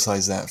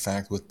emphasize that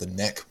fact with the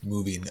neck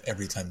moving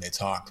every time they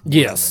talk.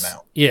 Yes.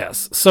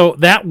 So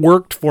that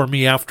worked for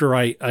me after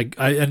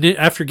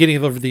after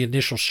getting over the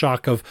initial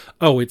shock of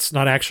it's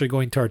not actually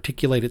going to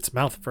articulate its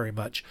mouth very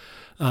much.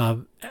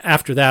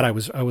 After that, I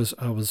was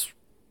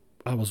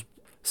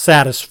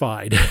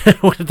satisfied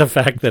with the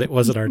fact that it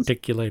wasn't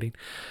articulating.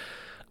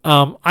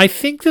 I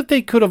think that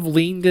they could have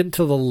leaned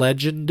into the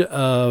legend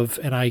of,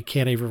 and I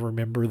can't even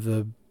remember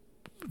the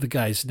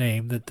guy's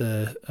name, that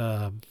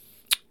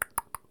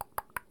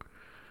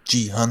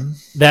Ji-hun.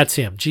 That's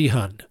him,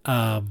 Ji-hun,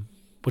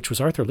 which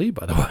was Arthur Lee,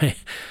 by the way.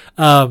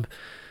 I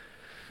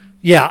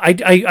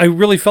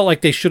really felt like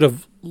they should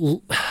have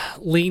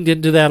leaned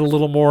into that a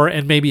little more,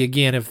 and maybe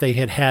again, if they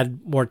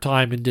had more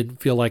time and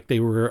didn't feel like they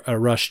were a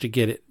rush to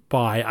get it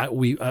by,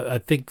 I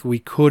think we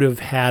could have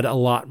had a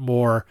lot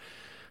more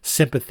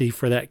sympathy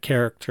for that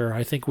character.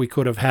 I think we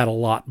could have had a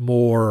lot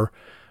more.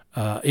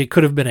 It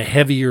could have been a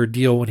heavier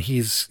deal when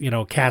he's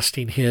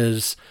casting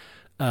his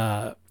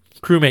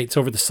crewmates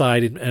over the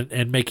side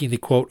and making the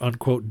quote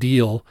unquote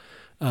deal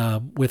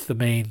with the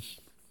main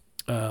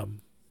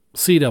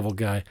Sea Devil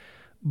guy.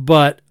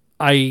 But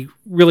I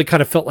really kind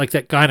of felt like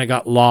that kind of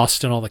got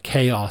lost in all the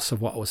chaos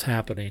of what was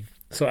happening.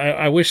 So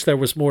I wish there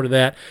was more to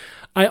that.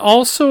 I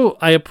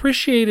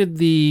appreciated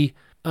the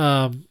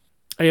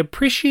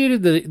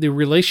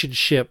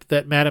relationship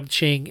that Madam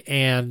Ching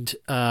and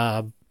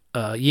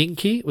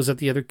Yinky. Was that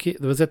the other kid?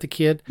 Was that the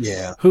kid?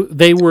 Yeah. Who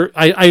they were?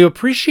 I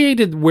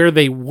appreciated where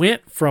they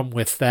went from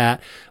with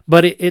that,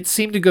 but it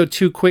seemed to go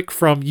too quick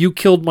from "you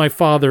killed my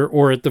father,"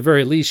 or at the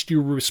very least,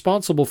 "you were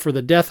responsible for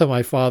the death of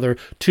my father,"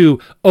 to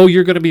 "oh,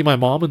 you're going to be my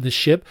mom in the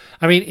ship."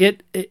 I mean,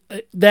 it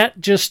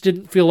that just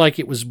didn't feel like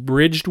it was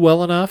bridged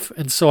well enough,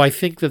 and so I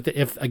think that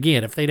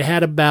if they'd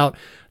had about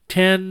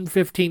 10,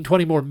 15,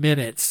 20 more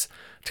minutes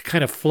to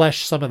kind of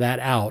flesh some of that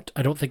out,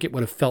 I don't think it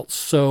would have felt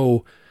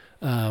so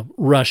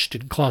rushed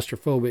and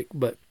claustrophobic.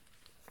 But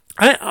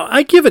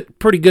I give it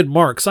pretty good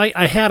marks.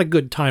 I had a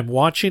good time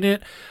watching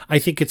it. I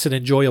think it's an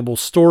enjoyable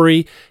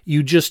story.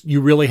 You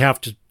really have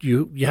to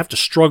you have to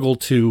struggle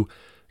to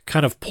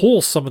kind of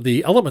pull some of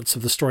the elements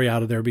of the story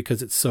out of there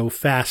because it's so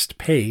fast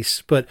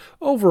paced. But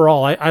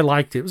overall, I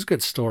liked it. It was a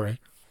good story.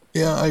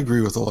 Yeah, I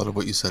agree with a lot of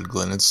what you said,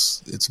 Glenn.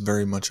 It's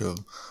very much a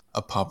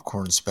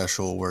popcorn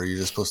special where you're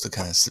just supposed to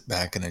kind of sit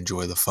back and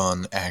enjoy the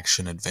fun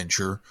action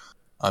adventure.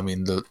 I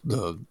mean,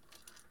 the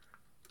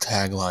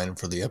tagline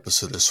for the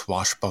episode is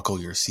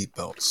 "swashbuckle your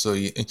seatbelt." So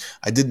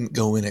I didn't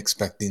go in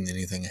expecting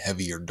anything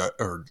heavy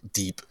or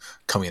deep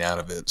coming out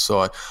of it.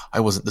 So I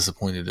wasn't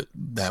disappointed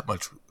that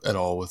much at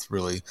all with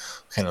really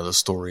kind of the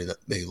story that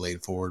they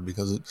laid forward,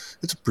 because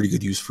it's a pretty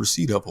good use for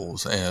Sea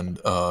Devils and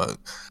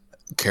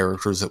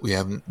characters that we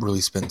haven't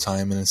really spent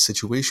time in a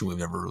situation we've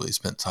never really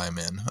spent time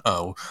in.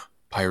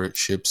 Pirate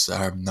ships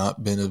have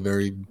not been a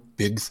very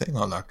big thing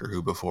on Doctor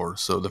Who before,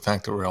 so the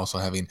fact that we're also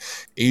having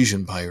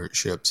Asian pirate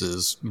ships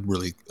is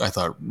really, I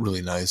thought,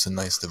 really nice, and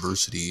nice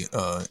diversity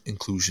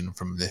inclusion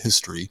from the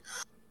history.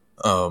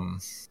 And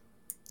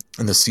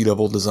the Sea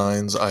Devil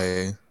designs,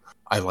 I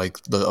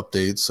like the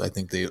updates. I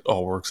think they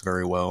all works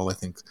very well. I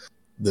think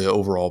the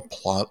overall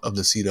plot of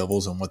the Sea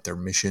Devils and what their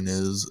mission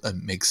is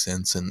makes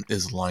sense and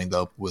is lined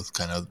up with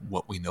kind of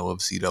what we know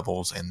of Sea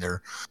Devils and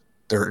their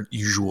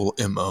usual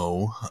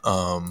MO.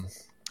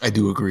 I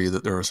do agree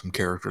that there are some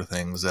character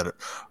things that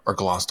are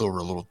glossed over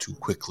a little too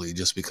quickly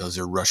just because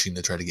they're rushing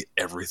to try to get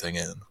everything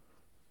in.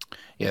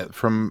 Yeah,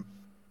 from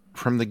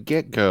the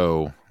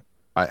get-go,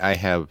 I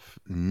have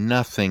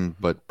nothing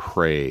but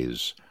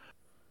praise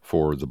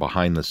for the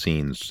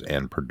behind-the-scenes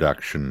and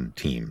production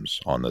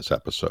teams on this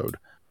episode.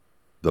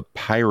 The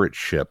pirate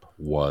ship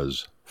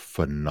was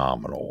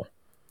phenomenal.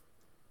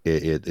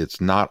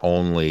 It's not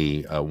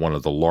only one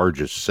of the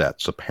largest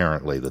sets,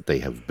 apparently, that they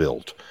have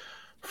built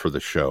for the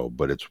show,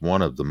 but it's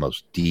one of the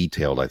most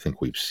detailed I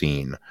think we've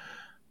seen.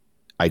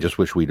 I just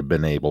wish we'd have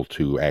been able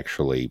to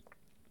actually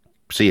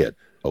see it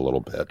a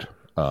little bit,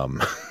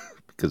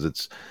 because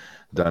it's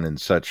done in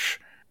such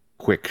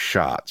quick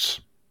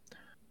shots.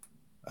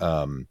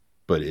 But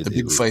the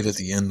big fight at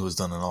the end was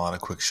done in a lot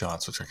of quick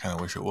shots, which I kind of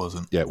wish it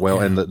wasn't. Yeah,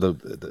 well, and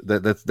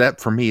that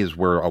for me is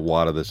where a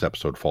lot of this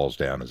episode falls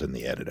down, is in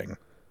the editing.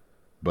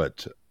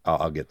 But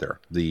I'll get there.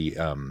 The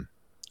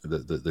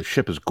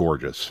ship is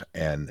gorgeous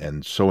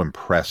and so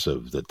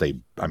impressive that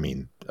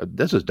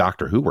this is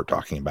Doctor Who we're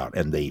talking about,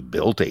 and they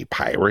built a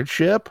pirate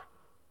ship?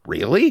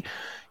 Really?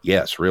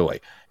 Yes,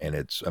 really. And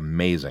it's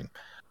amazing.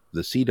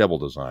 The Sea Devil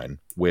design,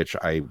 which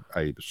I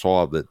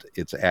saw that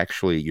it's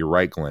actually, you're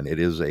right, Glenn,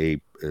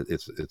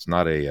 it's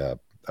not a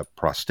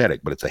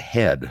prosthetic, but it's a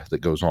head that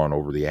goes on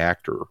over the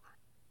actor.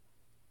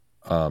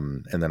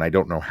 And then I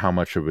don't know how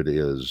much of it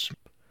is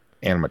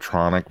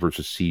animatronic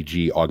versus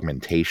CG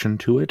augmentation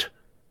to it,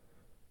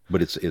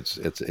 but it's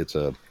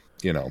a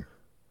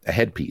a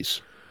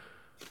headpiece.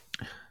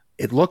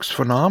 It looks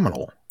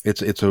phenomenal.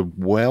 It's a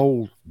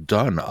well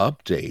done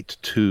update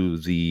to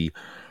the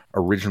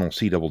original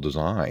Sea Devil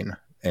design,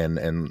 and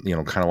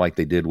kind of like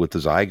they did with the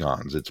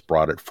Zygons. It's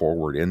brought it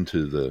forward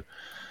into the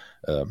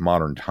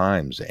modern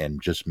times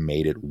and just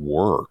made it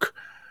work.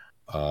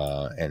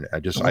 And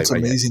what's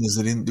amazing is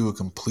they didn't do a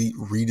complete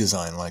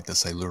redesign like the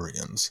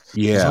Silurians.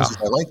 Yeah,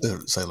 I like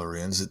the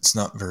Silurians. It's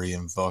not very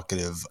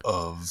evocative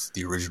of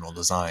the original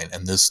design,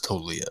 and this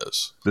totally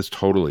is. This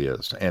totally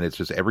is, and it's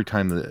just every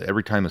time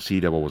the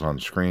Sea Devil was on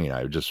screen,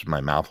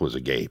 my mouth was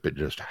agape at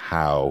just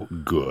how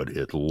good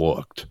it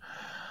looked.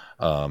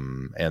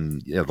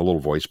 And the little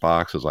voice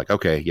box is like,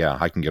 okay, yeah,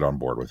 I can get on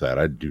board with that.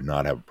 I do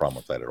not have a problem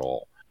with that at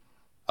all.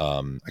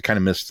 I kind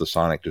of missed the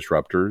sonic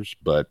disruptors,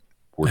 but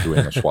we're doing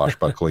a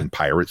swashbuckling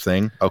pirate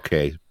thing.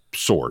 Okay,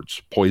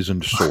 swords,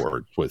 poisoned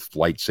swords with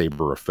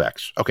lightsaber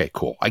effects. Okay,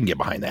 cool. I can get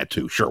behind that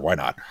too. Sure, why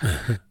not?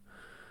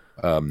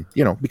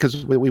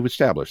 Because we've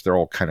established they're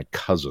all kind of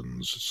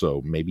cousins.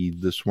 So maybe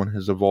this one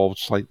has evolved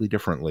slightly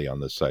differently on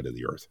this side of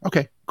the earth.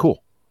 Okay,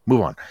 cool.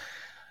 Move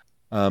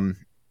on.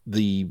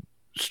 The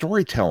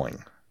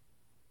storytelling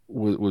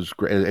was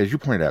great. As you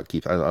pointed out,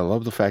 Keith, I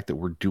love the fact that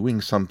we're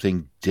doing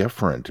something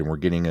different and we're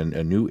getting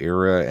a new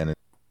era. And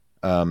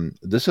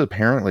this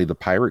apparently, the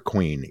Pirate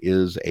Queen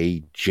is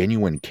a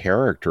genuine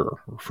character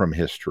from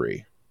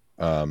history.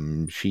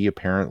 She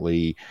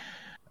apparently,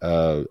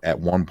 at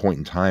one point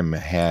in time,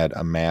 had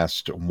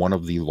amassed one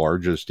of the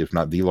largest, if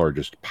not the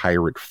largest,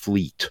 pirate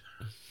fleet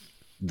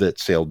that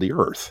sailed the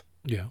earth.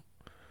 Yeah.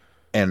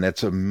 And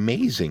that's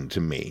amazing to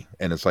me.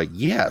 And it's like,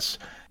 yes,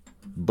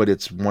 but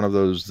it's one of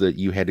those that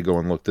you had to go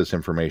and look this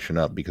information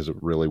up because it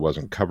really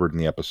wasn't covered in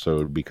the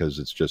episode, because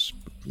it's just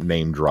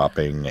name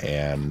dropping.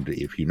 And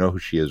if you know who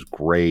she is,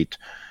 great.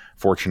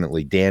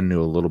 Fortunately, Dan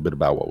knew a little bit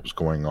about what was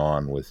going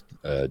on with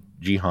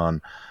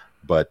Jihan,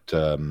 but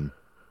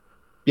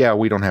yeah,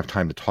 we don't have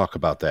time to talk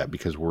about that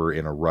because we're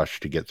in a rush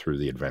to get through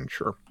the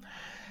adventure.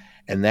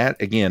 And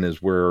that, again,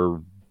 is where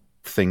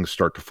things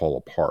start to fall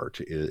apart,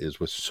 is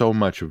with so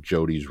much of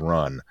Jodie's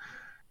run.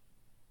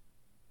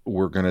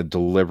 We're going to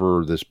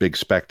deliver this big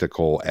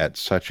spectacle at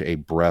such a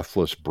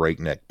breathless,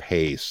 breakneck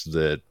pace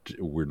that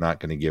we're not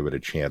going to give it a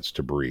chance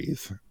to breathe.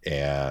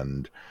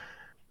 And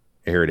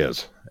here it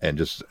is. And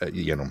just,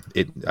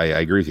 I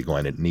agree with you,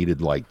 Glenn. It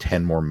needed like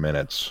 10 more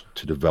minutes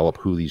to develop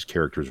who these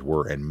characters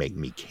were and make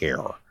me care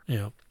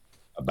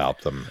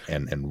about them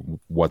and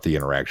what the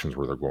interactions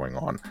were that are going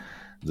on.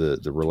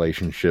 The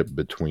relationship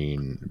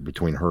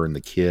between her and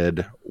the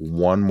kid,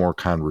 one more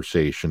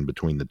conversation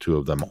between the two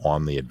of them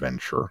on the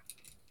adventure,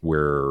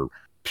 where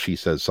she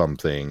says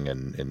something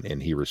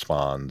and he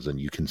responds, and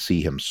you can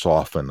see him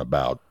soften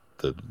about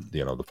the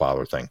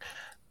father thing.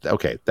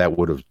 Okay, that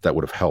would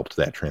have helped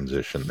that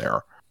transition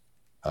there.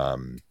 I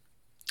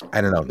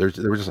don't know.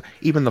 There was just,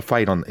 even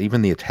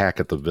the attack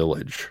at the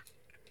village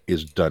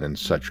is done in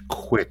such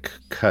quick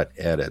cut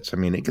edits. I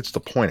mean, it gets the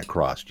point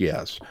across,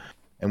 yes,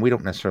 and we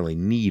don't necessarily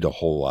need a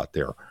whole lot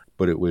there,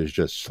 but it was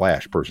just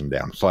slash person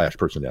down, slash,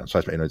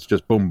 and it's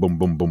just boom, boom,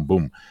 boom, boom,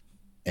 boom.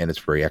 And it's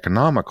very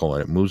economical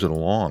and it moves it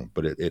along,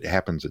 but it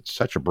happens at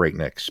such a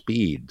breakneck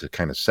speed to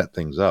kind of set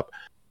things up.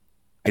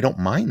 I don't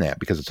mind that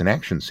because it's an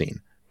action scene,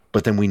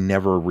 but then we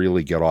never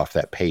really get off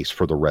that pace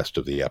for the rest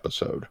of the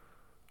episode.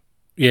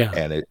 Yeah.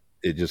 And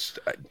it just,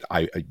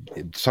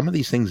 some of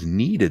these things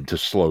needed to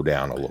slow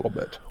down a little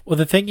bit. Well,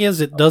 the thing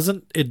is, it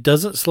doesn't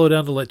slow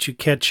down to let you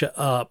catch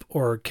up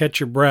or catch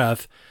your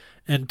breath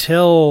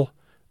until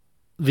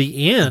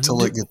the end,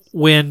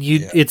 when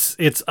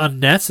it's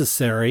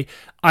unnecessary.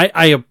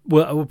 I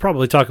will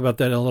probably talk about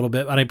that in a little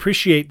bit, and I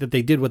appreciate that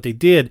they did what they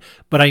did,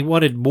 but I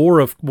wanted more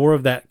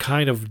of that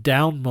kind of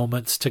down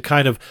moments to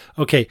kind of,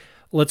 okay,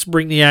 let's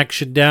bring the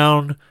action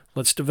down,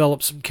 let's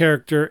develop some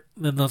character,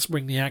 then let's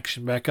bring the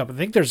action back up. I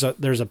think there's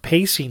a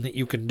pacing that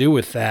you can do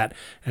with that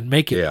and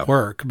make it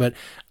work. But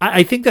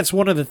I think that's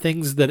one of the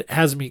things that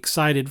has me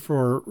excited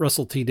for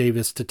Russell T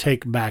Davies to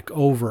take back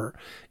over,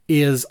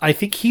 is I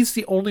think he's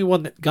the only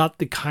one that got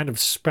the kind of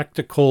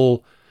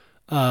spectacle,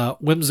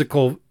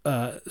 whimsical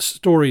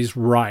stories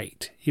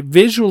right.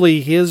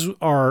 Visually, his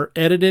are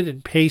edited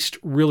and paced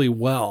really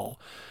well.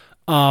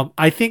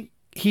 I think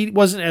he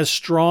wasn't as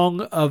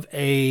strong of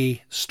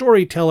a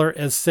storyteller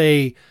as,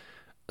 say,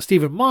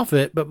 Stephen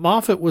Moffat, but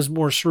Moffat was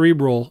more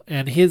cerebral,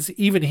 and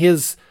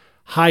his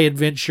high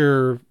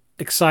adventure,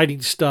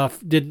 exciting stuff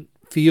didn't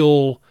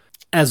feel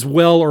as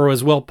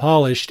well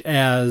polished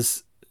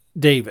as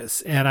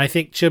Davis. And I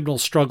think Chibnall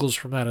struggles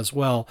from that as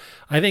well.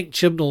 I think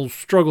Chibnall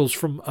struggles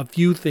from a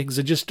few things.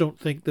 I just don't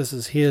think this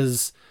is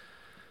his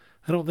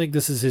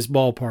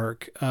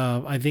ballpark.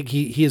 I think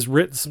he has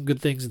written some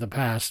good things in the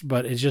past,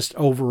 but it's just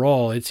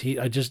overall, I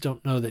just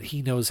don't know that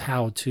he knows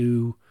how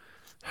to.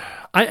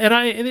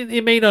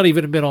 It may not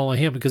even have been all of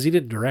him, because he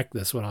didn't direct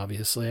this one,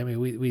 obviously. I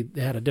mean, we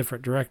had a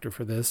different director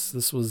for this.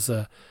 This was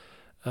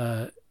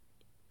I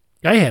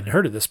hadn't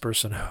heard of this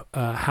person.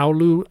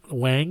 Haolu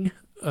Wang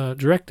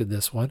directed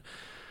this one.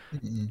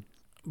 Mm-hmm.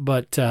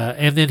 But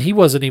and then he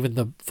wasn't even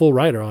the full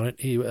writer on it.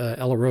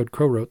 Ella Road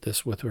co-wrote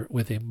this with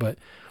him. But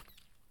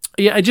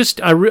yeah,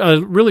 I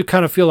really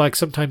kind of feel like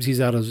sometimes he's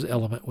out of his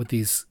element with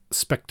these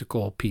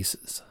spectacle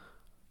pieces.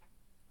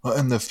 Well,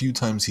 and the few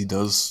times he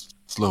does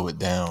slow it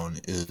down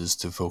is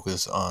to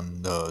focus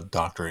on the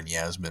Doctor and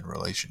Yasmin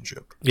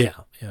relationship. Yeah.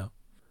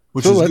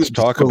 So let's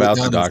talk about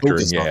the Doctor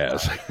and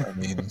Yaz. I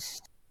mean,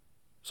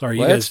 sorry,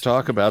 let's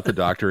talk about the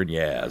Doctor and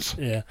Yaz.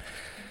 Yeah.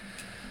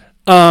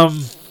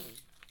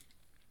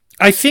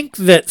 I think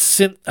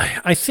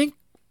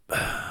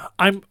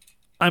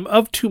I'm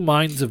of two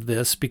minds of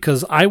this,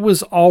 because I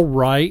was all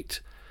right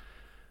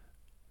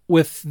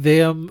with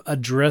them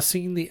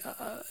addressing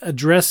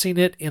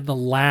it in the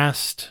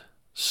last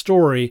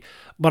story,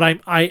 but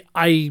I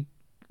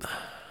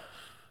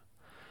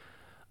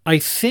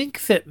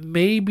think that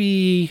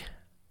maybe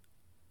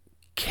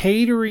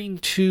catering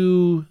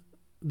to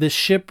the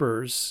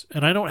shippers,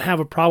 and I don't have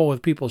a problem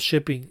with people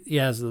shipping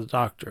Yaz the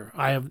Doctor.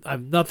 I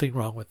have nothing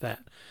wrong with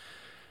that.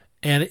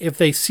 And if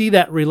they see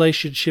that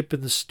relationship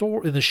in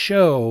the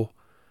show,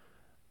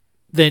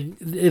 then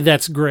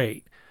that's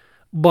great.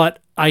 But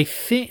I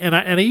think, and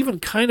I even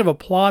kind of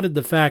applauded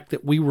the fact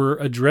that we were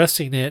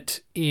addressing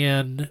it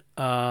in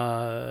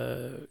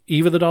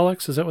Eve of the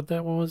Daleks. Is that what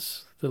that one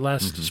was? The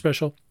last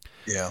special?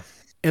 Yeah.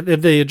 And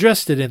they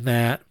addressed it in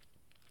that.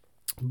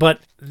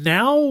 But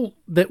now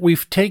that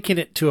we've taken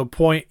it to a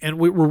point, and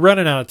we're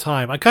running out of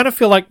time, I kind of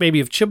feel like maybe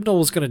if Chibnall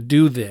was going to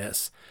do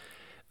this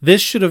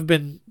should have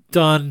been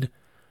done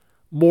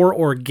more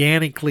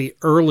organically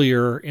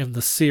earlier in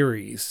the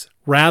series,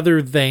 rather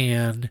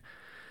than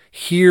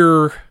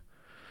here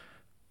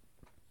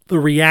the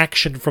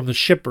reaction from the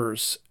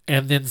shippers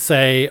and then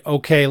say,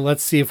 okay,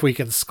 let's see if we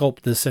can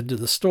sculpt this into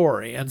the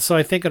story. And so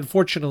I think,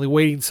 unfortunately,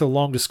 waiting so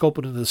long to sculpt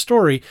it into the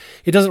story,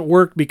 it doesn't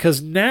work,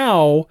 because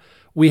now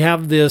we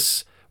have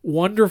this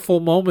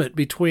wonderful moment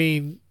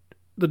between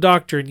the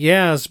Doctor and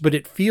Yaz, but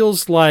it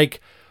feels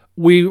like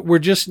we're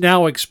just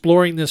now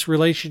exploring this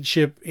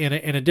relationship in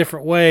a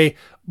different way,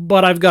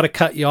 but I've got to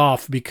cut you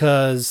off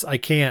because I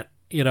can't,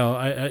 you know,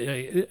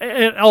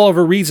 and all of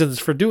her reasons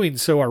for doing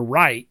so are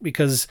right,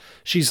 because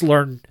she's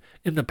learned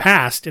in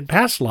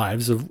past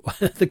lives of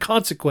the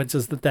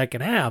consequences that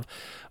can have.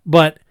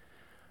 But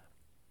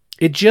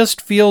it just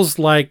feels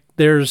like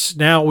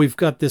we've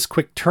got this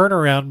quick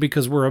turnaround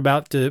because we're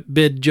about to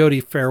bid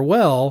Jodie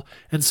farewell.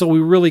 And so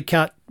we've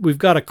got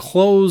to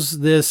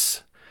close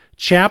this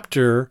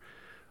chapter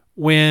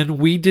when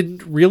we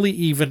didn't really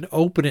even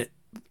open it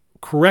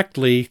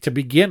correctly to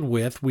begin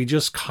with. We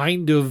just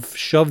kind of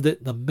shoved it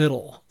in the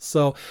middle.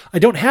 So I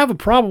don't have a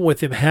problem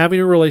with him having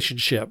a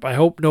relationship. I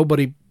hope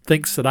nobody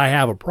thinks that I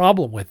have a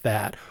problem with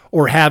that,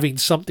 or having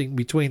something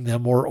between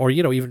them, or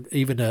you know,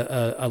 even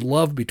a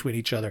love between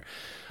each other.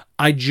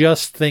 I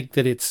just think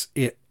that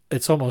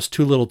it's almost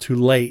too little too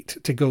late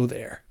to go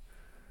there.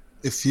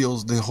 It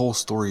feels, the whole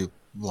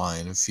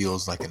storyline, it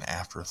feels like an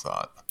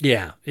afterthought.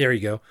 Yeah, there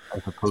you go.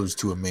 As opposed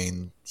to a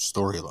main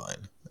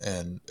storyline.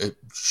 And it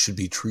should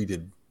be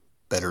treated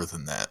better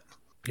than that.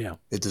 Yeah.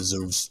 It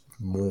deserves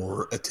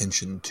more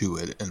attention to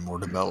it and more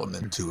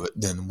development to it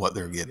than what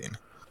they're getting.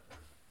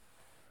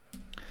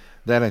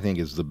 That, I think,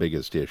 is the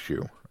biggest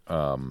issue,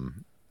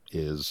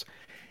 is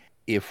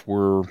if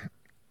we're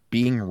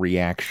being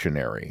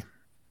reactionary,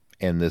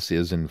 and this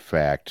is, in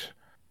fact,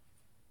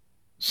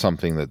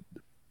 something that,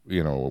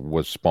 you know,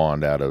 was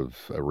spawned out of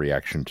a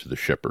reaction to the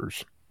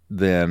shippers,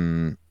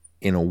 then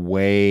in a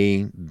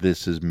way,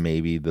 this is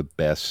maybe the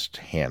best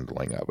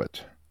handling of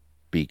it.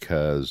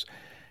 Because,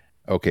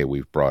 okay,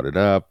 we've brought it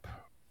up.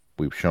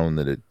 We've shown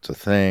that it's a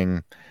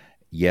thing.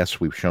 Yes,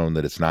 we've shown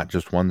that it's not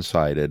just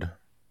one-sided,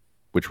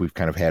 which we've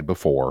kind of had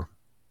before.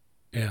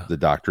 Yeah. The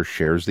Doctor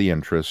shares the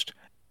interest,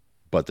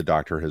 but the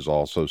Doctor has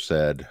also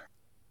said,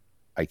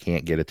 I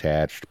can't get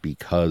attached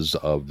because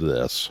of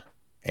this,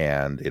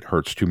 and it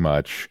hurts too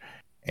much,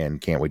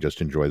 and can't we just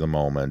enjoy the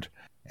moment?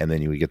 And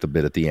then you get the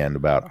bit at the end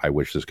about, I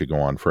wish this could go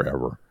on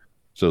forever.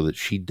 So that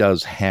she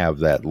does have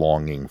that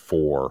longing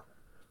for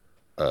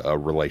a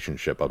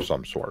relationship of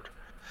some sort.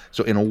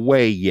 So in a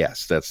way,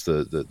 yes, that's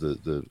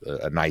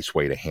a nice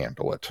way to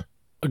handle it.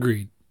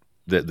 Agreed.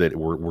 That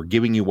we're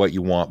giving you what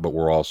you want, but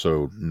we're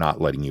also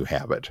not letting you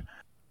have it,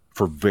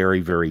 for very,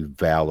 very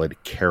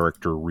valid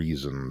character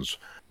reasons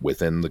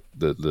within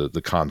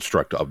the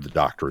construct of the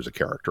Doctor as a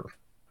character.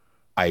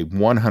 I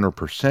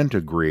 100%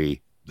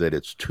 agree that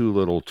it's too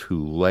little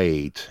too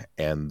late,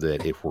 and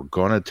that if we're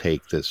going to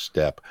take this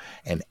step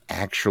and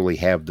actually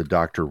have the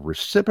Doctor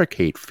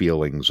reciprocate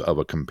feelings of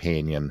a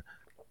companion,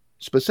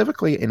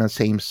 specifically in a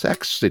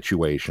same-sex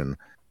situation,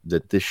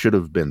 that this should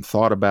have been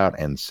thought about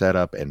and set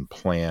up and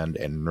planned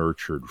and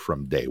nurtured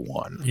from day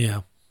one.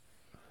 Yeah.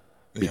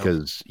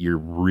 Because you're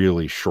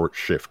really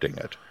short-shifting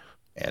it,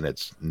 and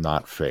it's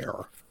not fair.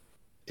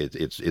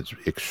 It's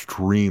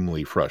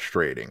extremely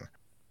frustrating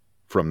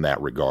from that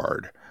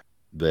regard,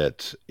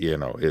 that, you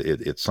know,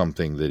 it's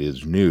something that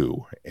is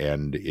new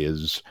and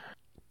is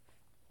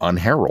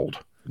unheralded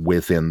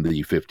within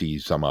the 50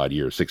 some odd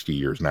years, 60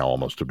 years now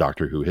almost of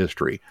Doctor Who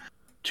history,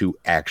 to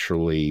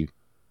actually,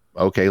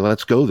 okay,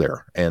 let's go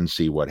there and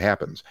see what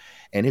happens.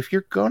 And if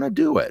you're going to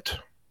do it,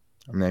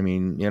 I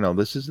mean, you know,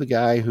 this is the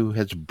guy who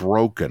has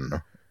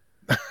broken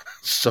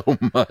so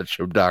much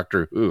of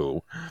Doctor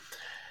Who.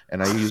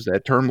 And I use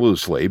that term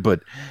loosely,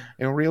 but,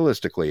 you know,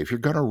 realistically, if you're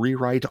going to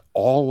rewrite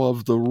all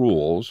of the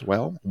rules,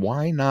 well,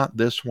 why not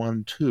this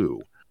one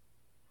too?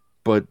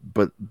 But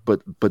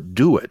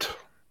do it.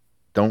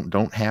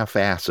 Don't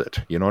half-ass it.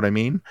 You know what I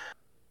mean?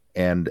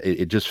 And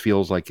it just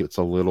feels like it's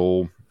a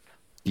little,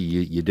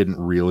 you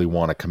didn't really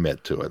want to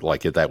commit to it.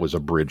 Like that was a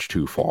bridge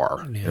too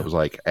far. Yeah. It was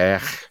like,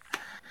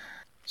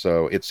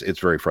 So it's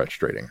very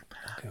frustrating.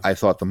 Okay. I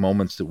thought the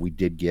moments that we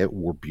did get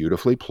were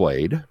beautifully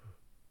played.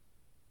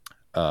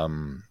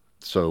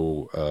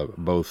 So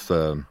both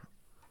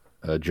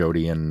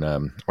Jodie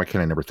and why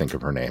can't I never think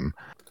of her name?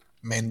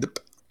 Mandip.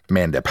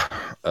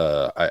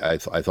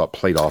 I thought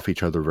played off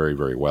each other very,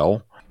 very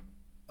well.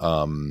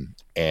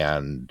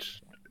 And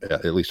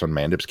at least on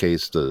Mandip's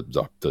case, the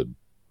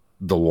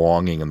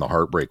longing and the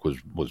heartbreak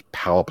was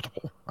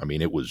palpable. I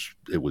mean, it was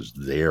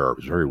there. It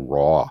was very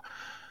raw,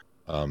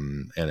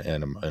 and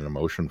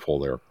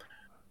emotionful there.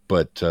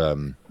 But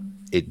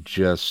it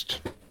just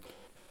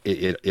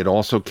it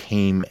also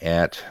came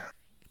at.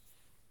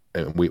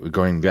 We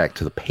going back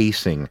to the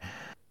pacing,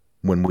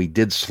 when we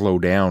did slow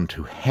down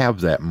to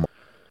have that moment,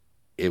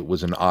 it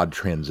was an odd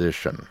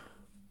transition.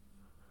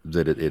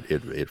 That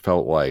it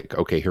felt like,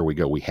 okay, here we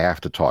go. We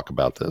have to talk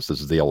about this. This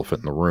is the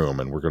elephant in the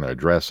room, and we're going to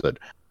address it.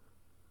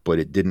 But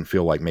it didn't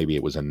feel like maybe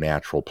it was a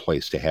natural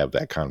place to have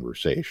that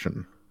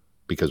conversation,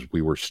 because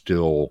there was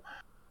still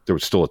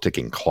a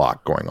ticking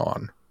clock going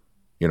on.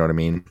 You know what I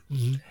mean?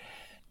 Mm-hmm.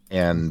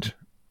 And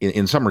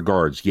in some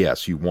regards,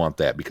 yes, you want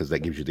that because that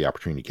gives you the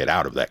opportunity to get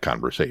out of that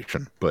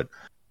conversation. But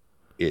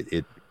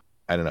it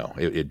I don't know.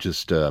 It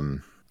just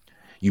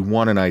you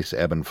want a nice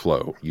ebb and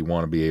flow. You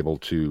want to be able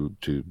to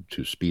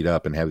speed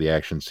up and have the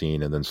action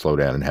scene, and then slow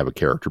down and have a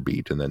character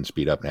beat, and then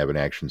speed up and have an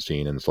action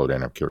scene and slow down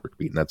and have a character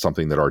beat. And that's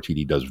something that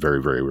RTD does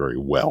very, very, very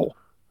well,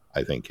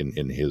 I think,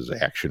 in his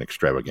action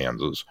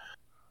extravaganzas.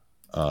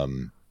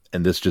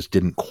 And this just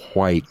didn't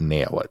quite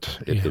nail it.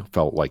 It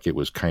felt like it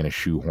was kind of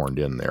shoehorned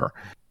in there.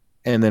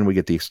 And then we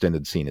get the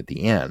extended scene at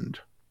the end,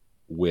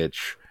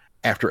 which,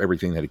 after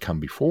everything that had come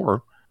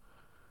before,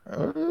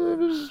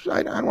 was,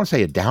 I don't want to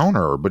say a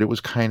downer, but it was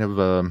kind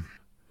of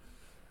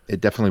it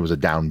definitely was a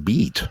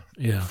downbeat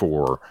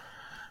for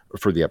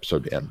the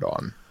episode to end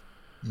on.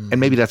 And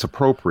maybe that's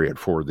appropriate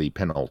for the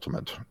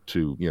penultimate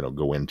to,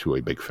 go into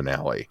a big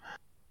finale,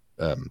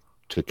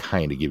 to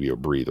kind of give you a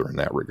breather in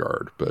that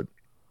regard. But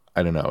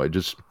I don't know. It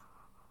was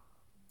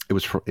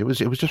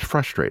just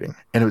frustrating.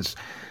 And it was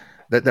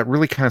that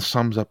really kind of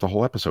sums up the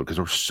whole episode, because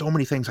there were so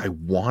many things I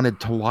wanted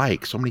to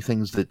like, so many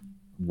things that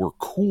were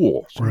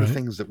cool, so many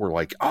things that were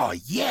like, oh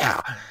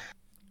yeah,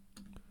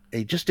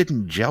 they just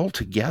didn't gel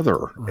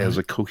together as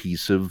a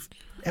cohesive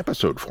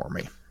episode for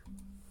me.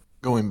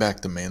 Going back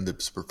to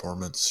Mandip's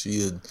performance, she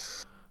did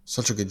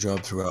such a good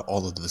job throughout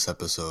all of this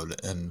episode,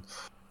 and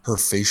her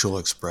facial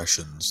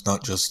expressions,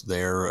 not just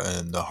there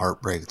and the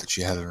heartbreak that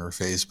she had in her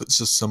face, but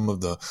just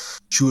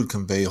she would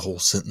convey whole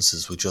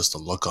sentences with just a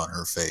look on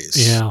her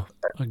face. Yeah,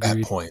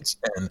 at points.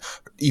 And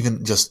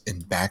even just in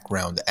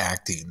background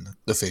acting,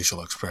 the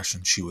facial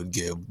expression she would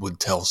give would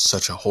tell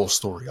such a whole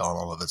story on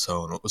all of its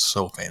own. It was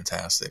so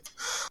fantastic.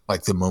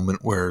 Like the moment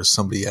where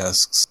somebody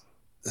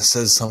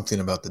says something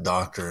about the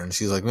doctor, and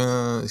she's like,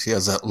 she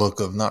has that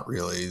look of not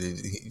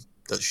really.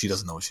 She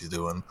doesn't know what she's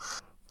doing.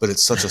 But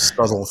it's such a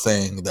subtle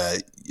thing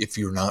that if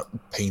you're not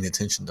paying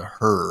attention to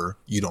her,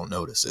 you don't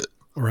notice it.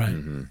 Right.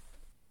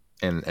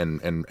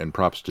 Mm-hmm. And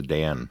props to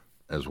Dan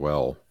as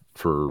well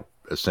for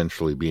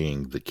essentially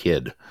being the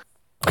kid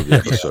of the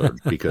episode,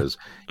 because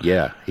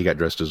he got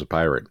dressed as a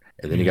pirate,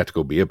 and then he got to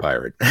go be a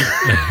pirate.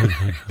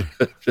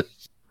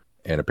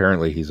 And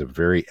apparently he's a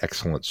very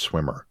excellent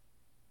swimmer.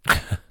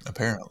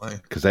 Apparently.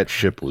 Because that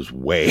ship was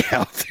way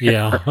out there.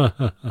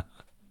 Yeah.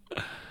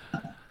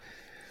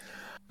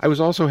 I was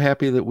also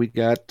happy that we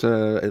got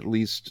at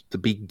least the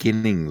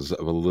beginnings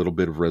of a little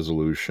bit of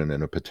resolution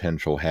and a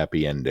potential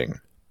happy ending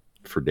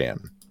for Dan.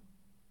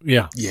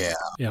 Yeah. Yeah.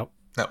 Yep.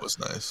 That was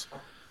nice.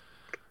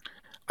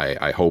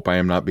 I hope I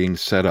am not being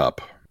set up.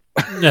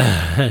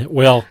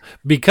 Well,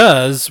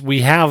 because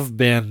we have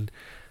been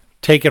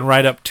taken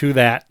right up to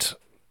that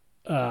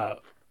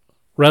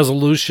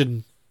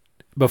resolution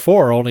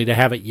before, only to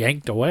have it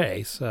yanked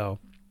away. So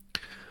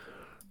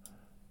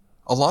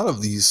a lot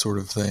of these sort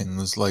of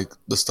things, like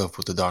the stuff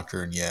with the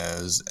Doctor and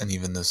Yaz, and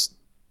even this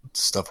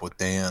stuff with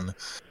Dan,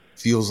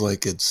 feels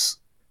like it's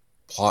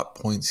plot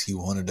points he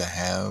wanted to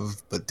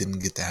have, but didn't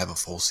get to have a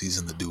full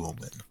season to do them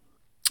in.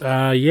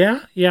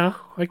 Yeah,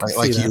 I can see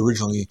like that. He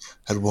originally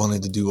had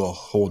wanted to do a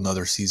whole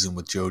nother season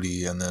with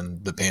Jodie, and then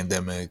the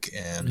pandemic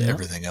and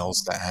everything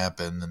else that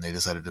happened, and they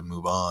decided to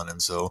move on,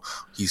 and so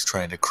he's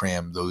trying to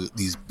cram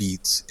these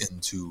beats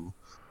into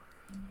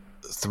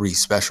 3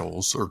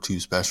 specials or 2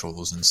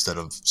 specials instead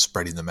of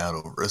spreading them out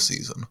over a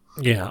season.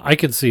 Yeah, I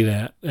can see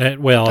that.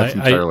 Well, that's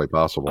entirely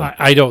possible.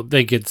 I don't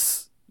think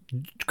it's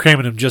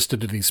cramming him just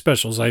into these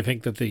specials. I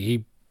think that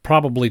he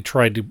probably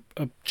tried to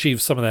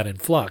achieve some of that in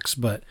Flux,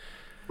 but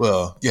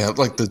well, yeah,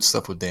 like the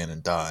stuff with Dan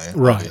and Di,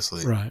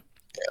 obviously. Right.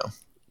 Yeah.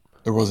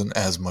 There wasn't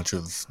as much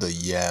of the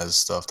Yaz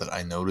stuff that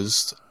I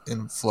noticed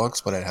in Flux,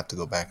 but I'd have to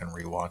go back and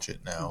rewatch it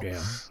now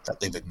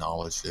that they've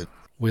acknowledged it.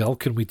 Well,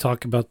 can we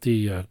talk about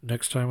the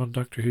next time on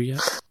Doctor Who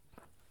yet?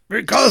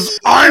 Because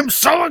I'm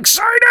so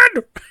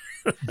excited!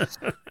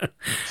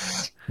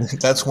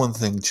 That's one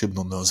thing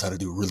Chibnall knows how to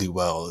do really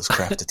well, is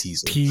craft a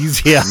teaser.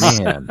 Tease, yeah.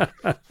 Man.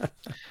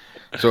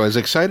 So as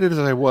excited as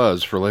I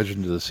was for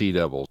Legend of the Sea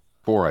Devils,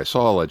 before I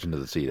saw Legend of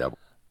the Sea Devil,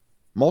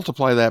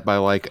 multiply that by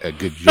like a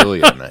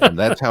gajillion, and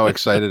that's how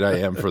excited I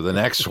am for the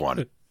next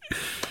one.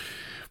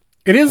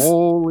 It is.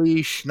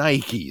 Holy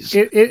shnikes.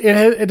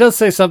 It does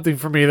say something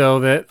for me, though,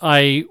 that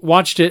I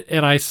watched it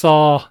and I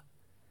saw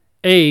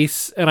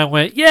Ace and I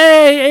went,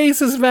 yay,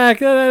 Ace is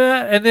back.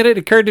 And then it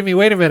occurred to me,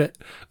 wait a minute,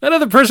 that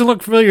other person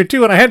looked familiar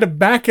too. And I had to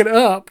back it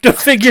up to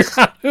figure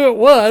out who it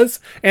was,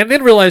 and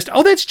then realized,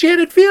 oh, that's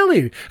Janet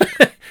Fielding.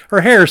 Her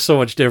hair is so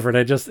much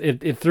different.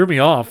 It threw me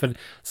off. And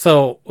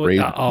so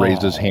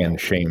raised his hand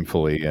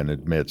shamefully and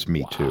admits,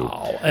 me too.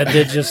 And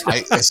then just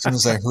as soon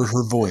as I heard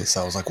her voice,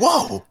 I was like,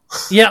 whoa.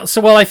 Yeah. So,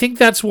 well, I think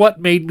that's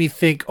what made me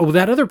think, oh,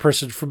 that other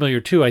person's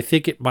familiar too. I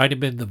think it might have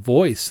been the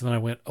voice. And then I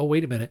went, oh,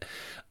 wait a minute.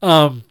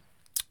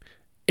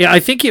 Yeah, I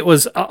think it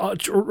was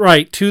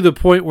right to the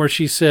point where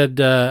she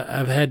said,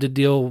 I've had to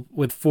deal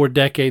with 4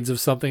 decades of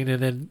something.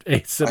 And then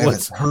Ace said, I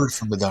haven't heard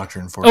from the Doctor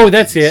in 4 decades. Oh,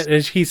 that's it.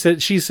 And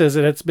she says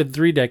that it's been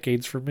 3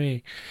 decades for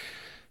me.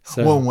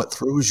 So. Well, and what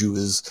throws you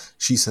is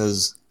she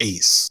says,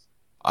 Ace,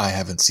 I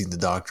haven't seen the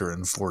Doctor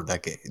in 4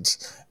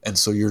 decades. And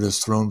so you're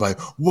just thrown by,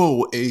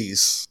 whoa,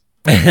 Ace.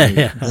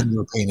 Then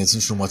you're paying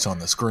attention to what's on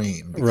the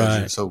screen because Right.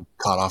 you're so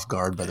caught off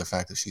guard by the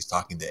fact that she's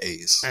talking to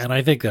Ace. And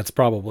I think that's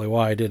probably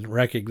why I didn't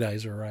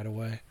recognize her right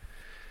away.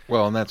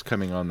 Well, and that's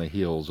coming on the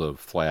heels of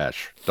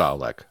Flash,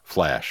 Dalek,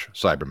 Flash,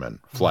 Cyberman,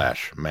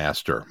 Flash,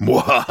 Master.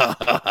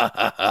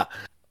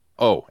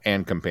 Oh,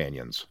 and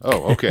companions.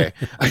 Oh, okay.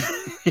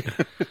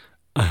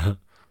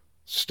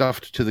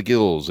 Stuffed to the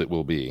gills it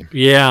will be.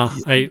 Yeah.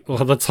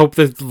 Well, let's hope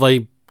that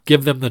they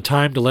give them the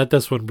time to let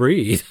this one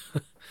breathe.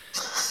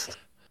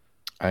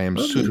 I am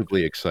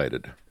suitably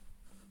excited.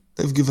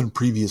 They've given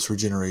previous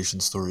Regeneration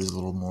stories a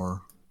little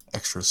more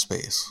extra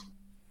space.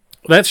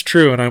 That's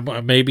true,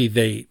 and maybe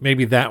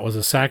that was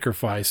a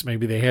sacrifice.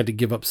 Maybe they had to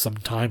give up some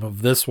time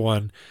of this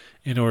one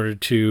in order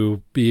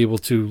to be able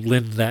to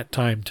lend that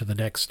time to the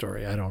next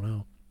story. I don't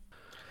know.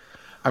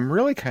 I'm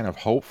really kind of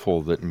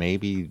hopeful that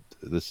maybe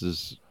this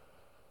is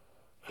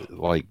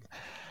like,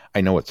 I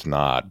know it's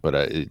not, but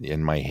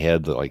in my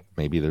head, that like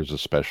maybe there's a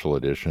special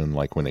edition,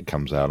 like when it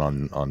comes out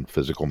on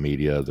physical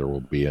media, there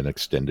will be an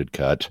extended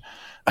cut,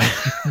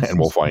 and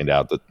we'll find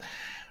out that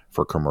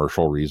for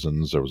commercial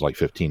reasons, there was like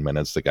 15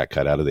 minutes that got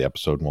cut out of the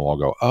episode, and we'll all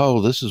go, "Oh,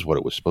 this is what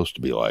it was supposed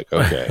to be like."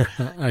 Okay,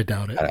 I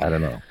doubt it. I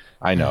don't know.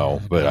 I know,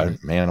 but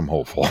I'm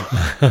hopeful.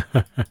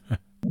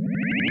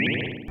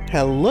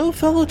 Hello,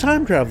 fellow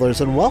time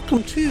travelers, and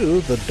welcome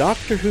to the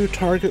Doctor Who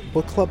Target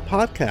Book Club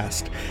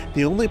podcast,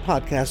 the only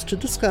podcast to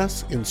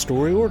discuss, in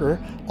story order,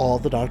 all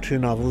the Doctor Who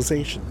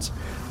novelizations.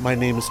 My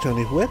name is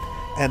Tony Whitt,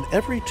 and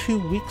every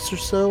 2 weeks or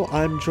so,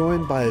 I'm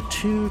joined by a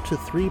 2 to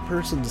 3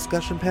 person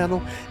discussion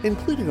panel,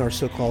 including our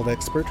so-called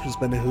expert who's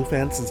been a Who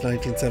fan since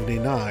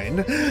 1979.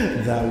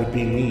 That would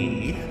be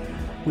me.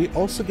 We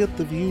also get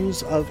the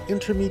views of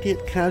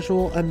intermediate,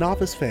 casual, and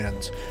novice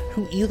fans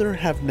who either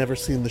have never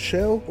seen the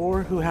show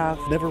or who have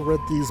never read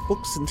these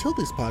books until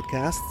these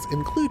podcasts,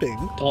 including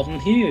Dalton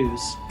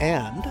Hughes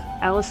and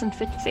Alison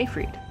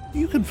Fitz-Seyfried.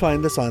 You can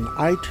find us on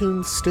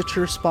iTunes,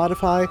 Stitcher,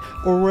 Spotify,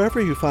 or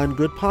wherever you find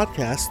good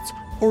podcasts,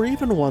 or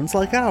even ones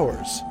like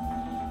ours.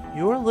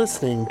 You're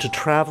listening to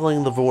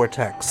Traveling the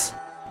Vortex,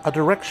 a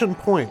Direction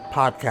Point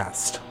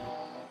podcast.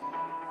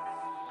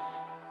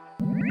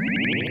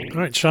 All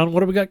right, Sean,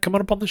 what do we got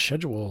coming up on the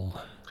schedule?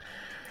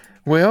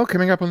 Well,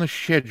 coming up on the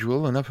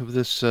schedule, enough of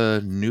this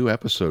new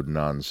episode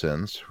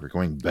nonsense. We're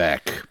going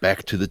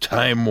back to the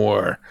Time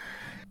War.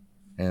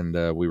 And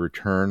we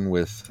return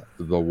with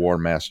The War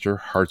Master,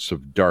 Hearts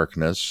of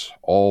Darkness,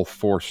 all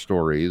 4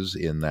 stories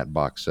in that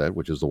box set,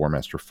 which is The War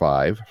Master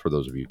 5, for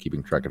those of you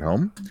keeping track at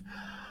home.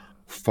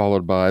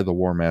 Followed by The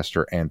War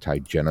Master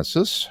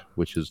Anti-Genesis,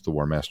 which is The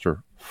War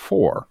Master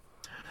 4.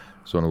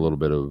 So in a little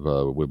bit of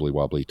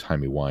wibbly-wobbly,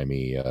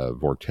 timey-wimey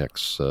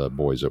Vortex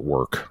boys at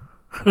work,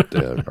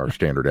 our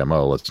standard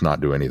MO, let's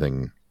not do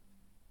anything.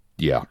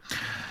 Yeah,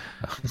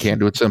 can't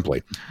do it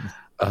simply.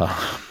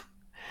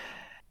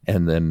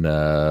 And then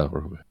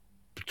we're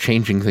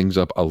changing things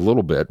up a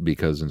little bit,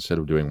 because instead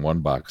of doing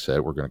one box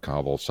set, we're going to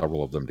cobble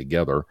several of them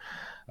together.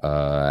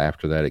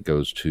 After that, it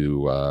goes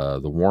to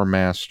the War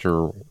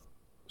Master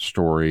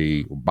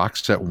story,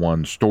 box set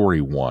 1, story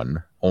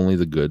 1, Only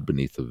the Good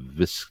Beneath the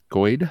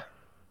Viscoid.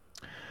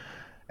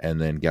 And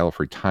then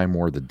Gallifrey Time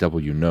War, The Devil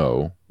You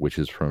Know, which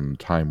is from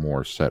Time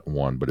War set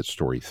 1, but it's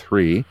story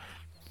 3,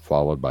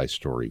 followed by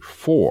story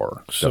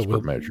 4, So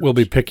Desperate Measures. we'll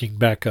be picking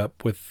back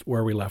up with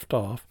where we left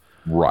off.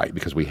 Right,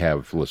 because we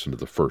have listened to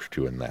the first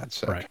 2 in that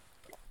set. Right.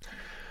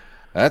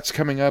 That's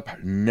coming up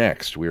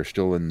next. We are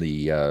still in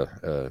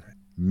the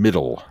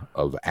middle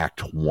of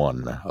Act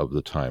 1 of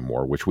the Time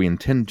War, which we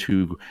intend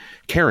to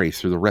carry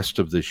through the rest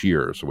of this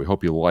year. So we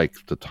hope you like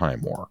the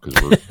Time War,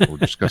 because we're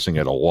discussing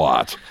it a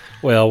lot.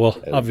 Well,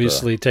 we'll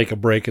obviously take a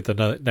break at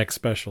the next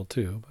special,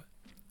 too.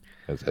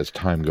 As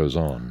time goes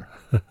on.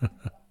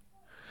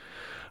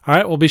 All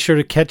right, we'll be sure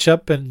to catch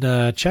up and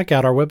check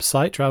out our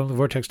website,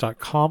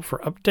 travelingthevortex.com, for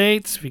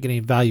updates. If you get any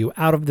value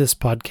out of this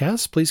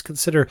podcast, please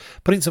consider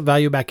putting some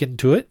value back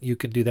into it. You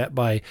can do that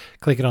by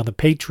clicking on the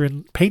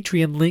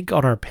Patreon link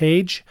on our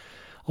page.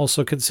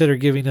 Also, consider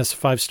giving us a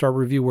 5-star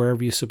review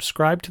wherever you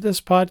subscribe to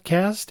this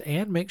podcast,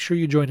 and make sure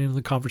you join in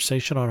the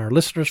conversation on our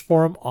listeners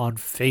forum on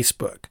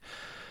Facebook.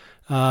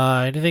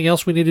 Anything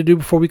else we need to do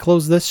before we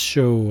close this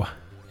show?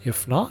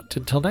 If not,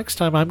 until next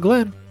time, I'm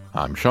Glenn.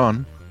 I'm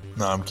Sean.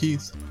 No, I'm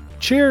Keith.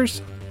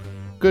 Cheers.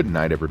 Good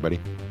night, everybody.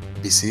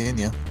 Be seeing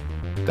ya.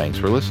 Thanks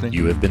for listening.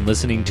 You have been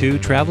listening to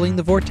Traveling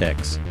the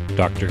Vortex.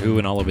 Doctor Who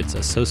and all of its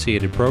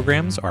associated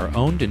programs are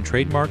owned and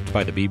trademarked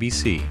by the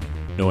BBC.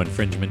 No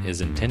infringement is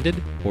intended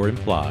or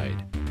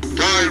implied.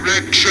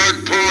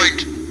 Direction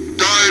Point!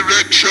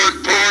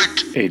 Direction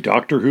Point! A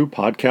Doctor Who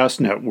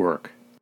podcast network.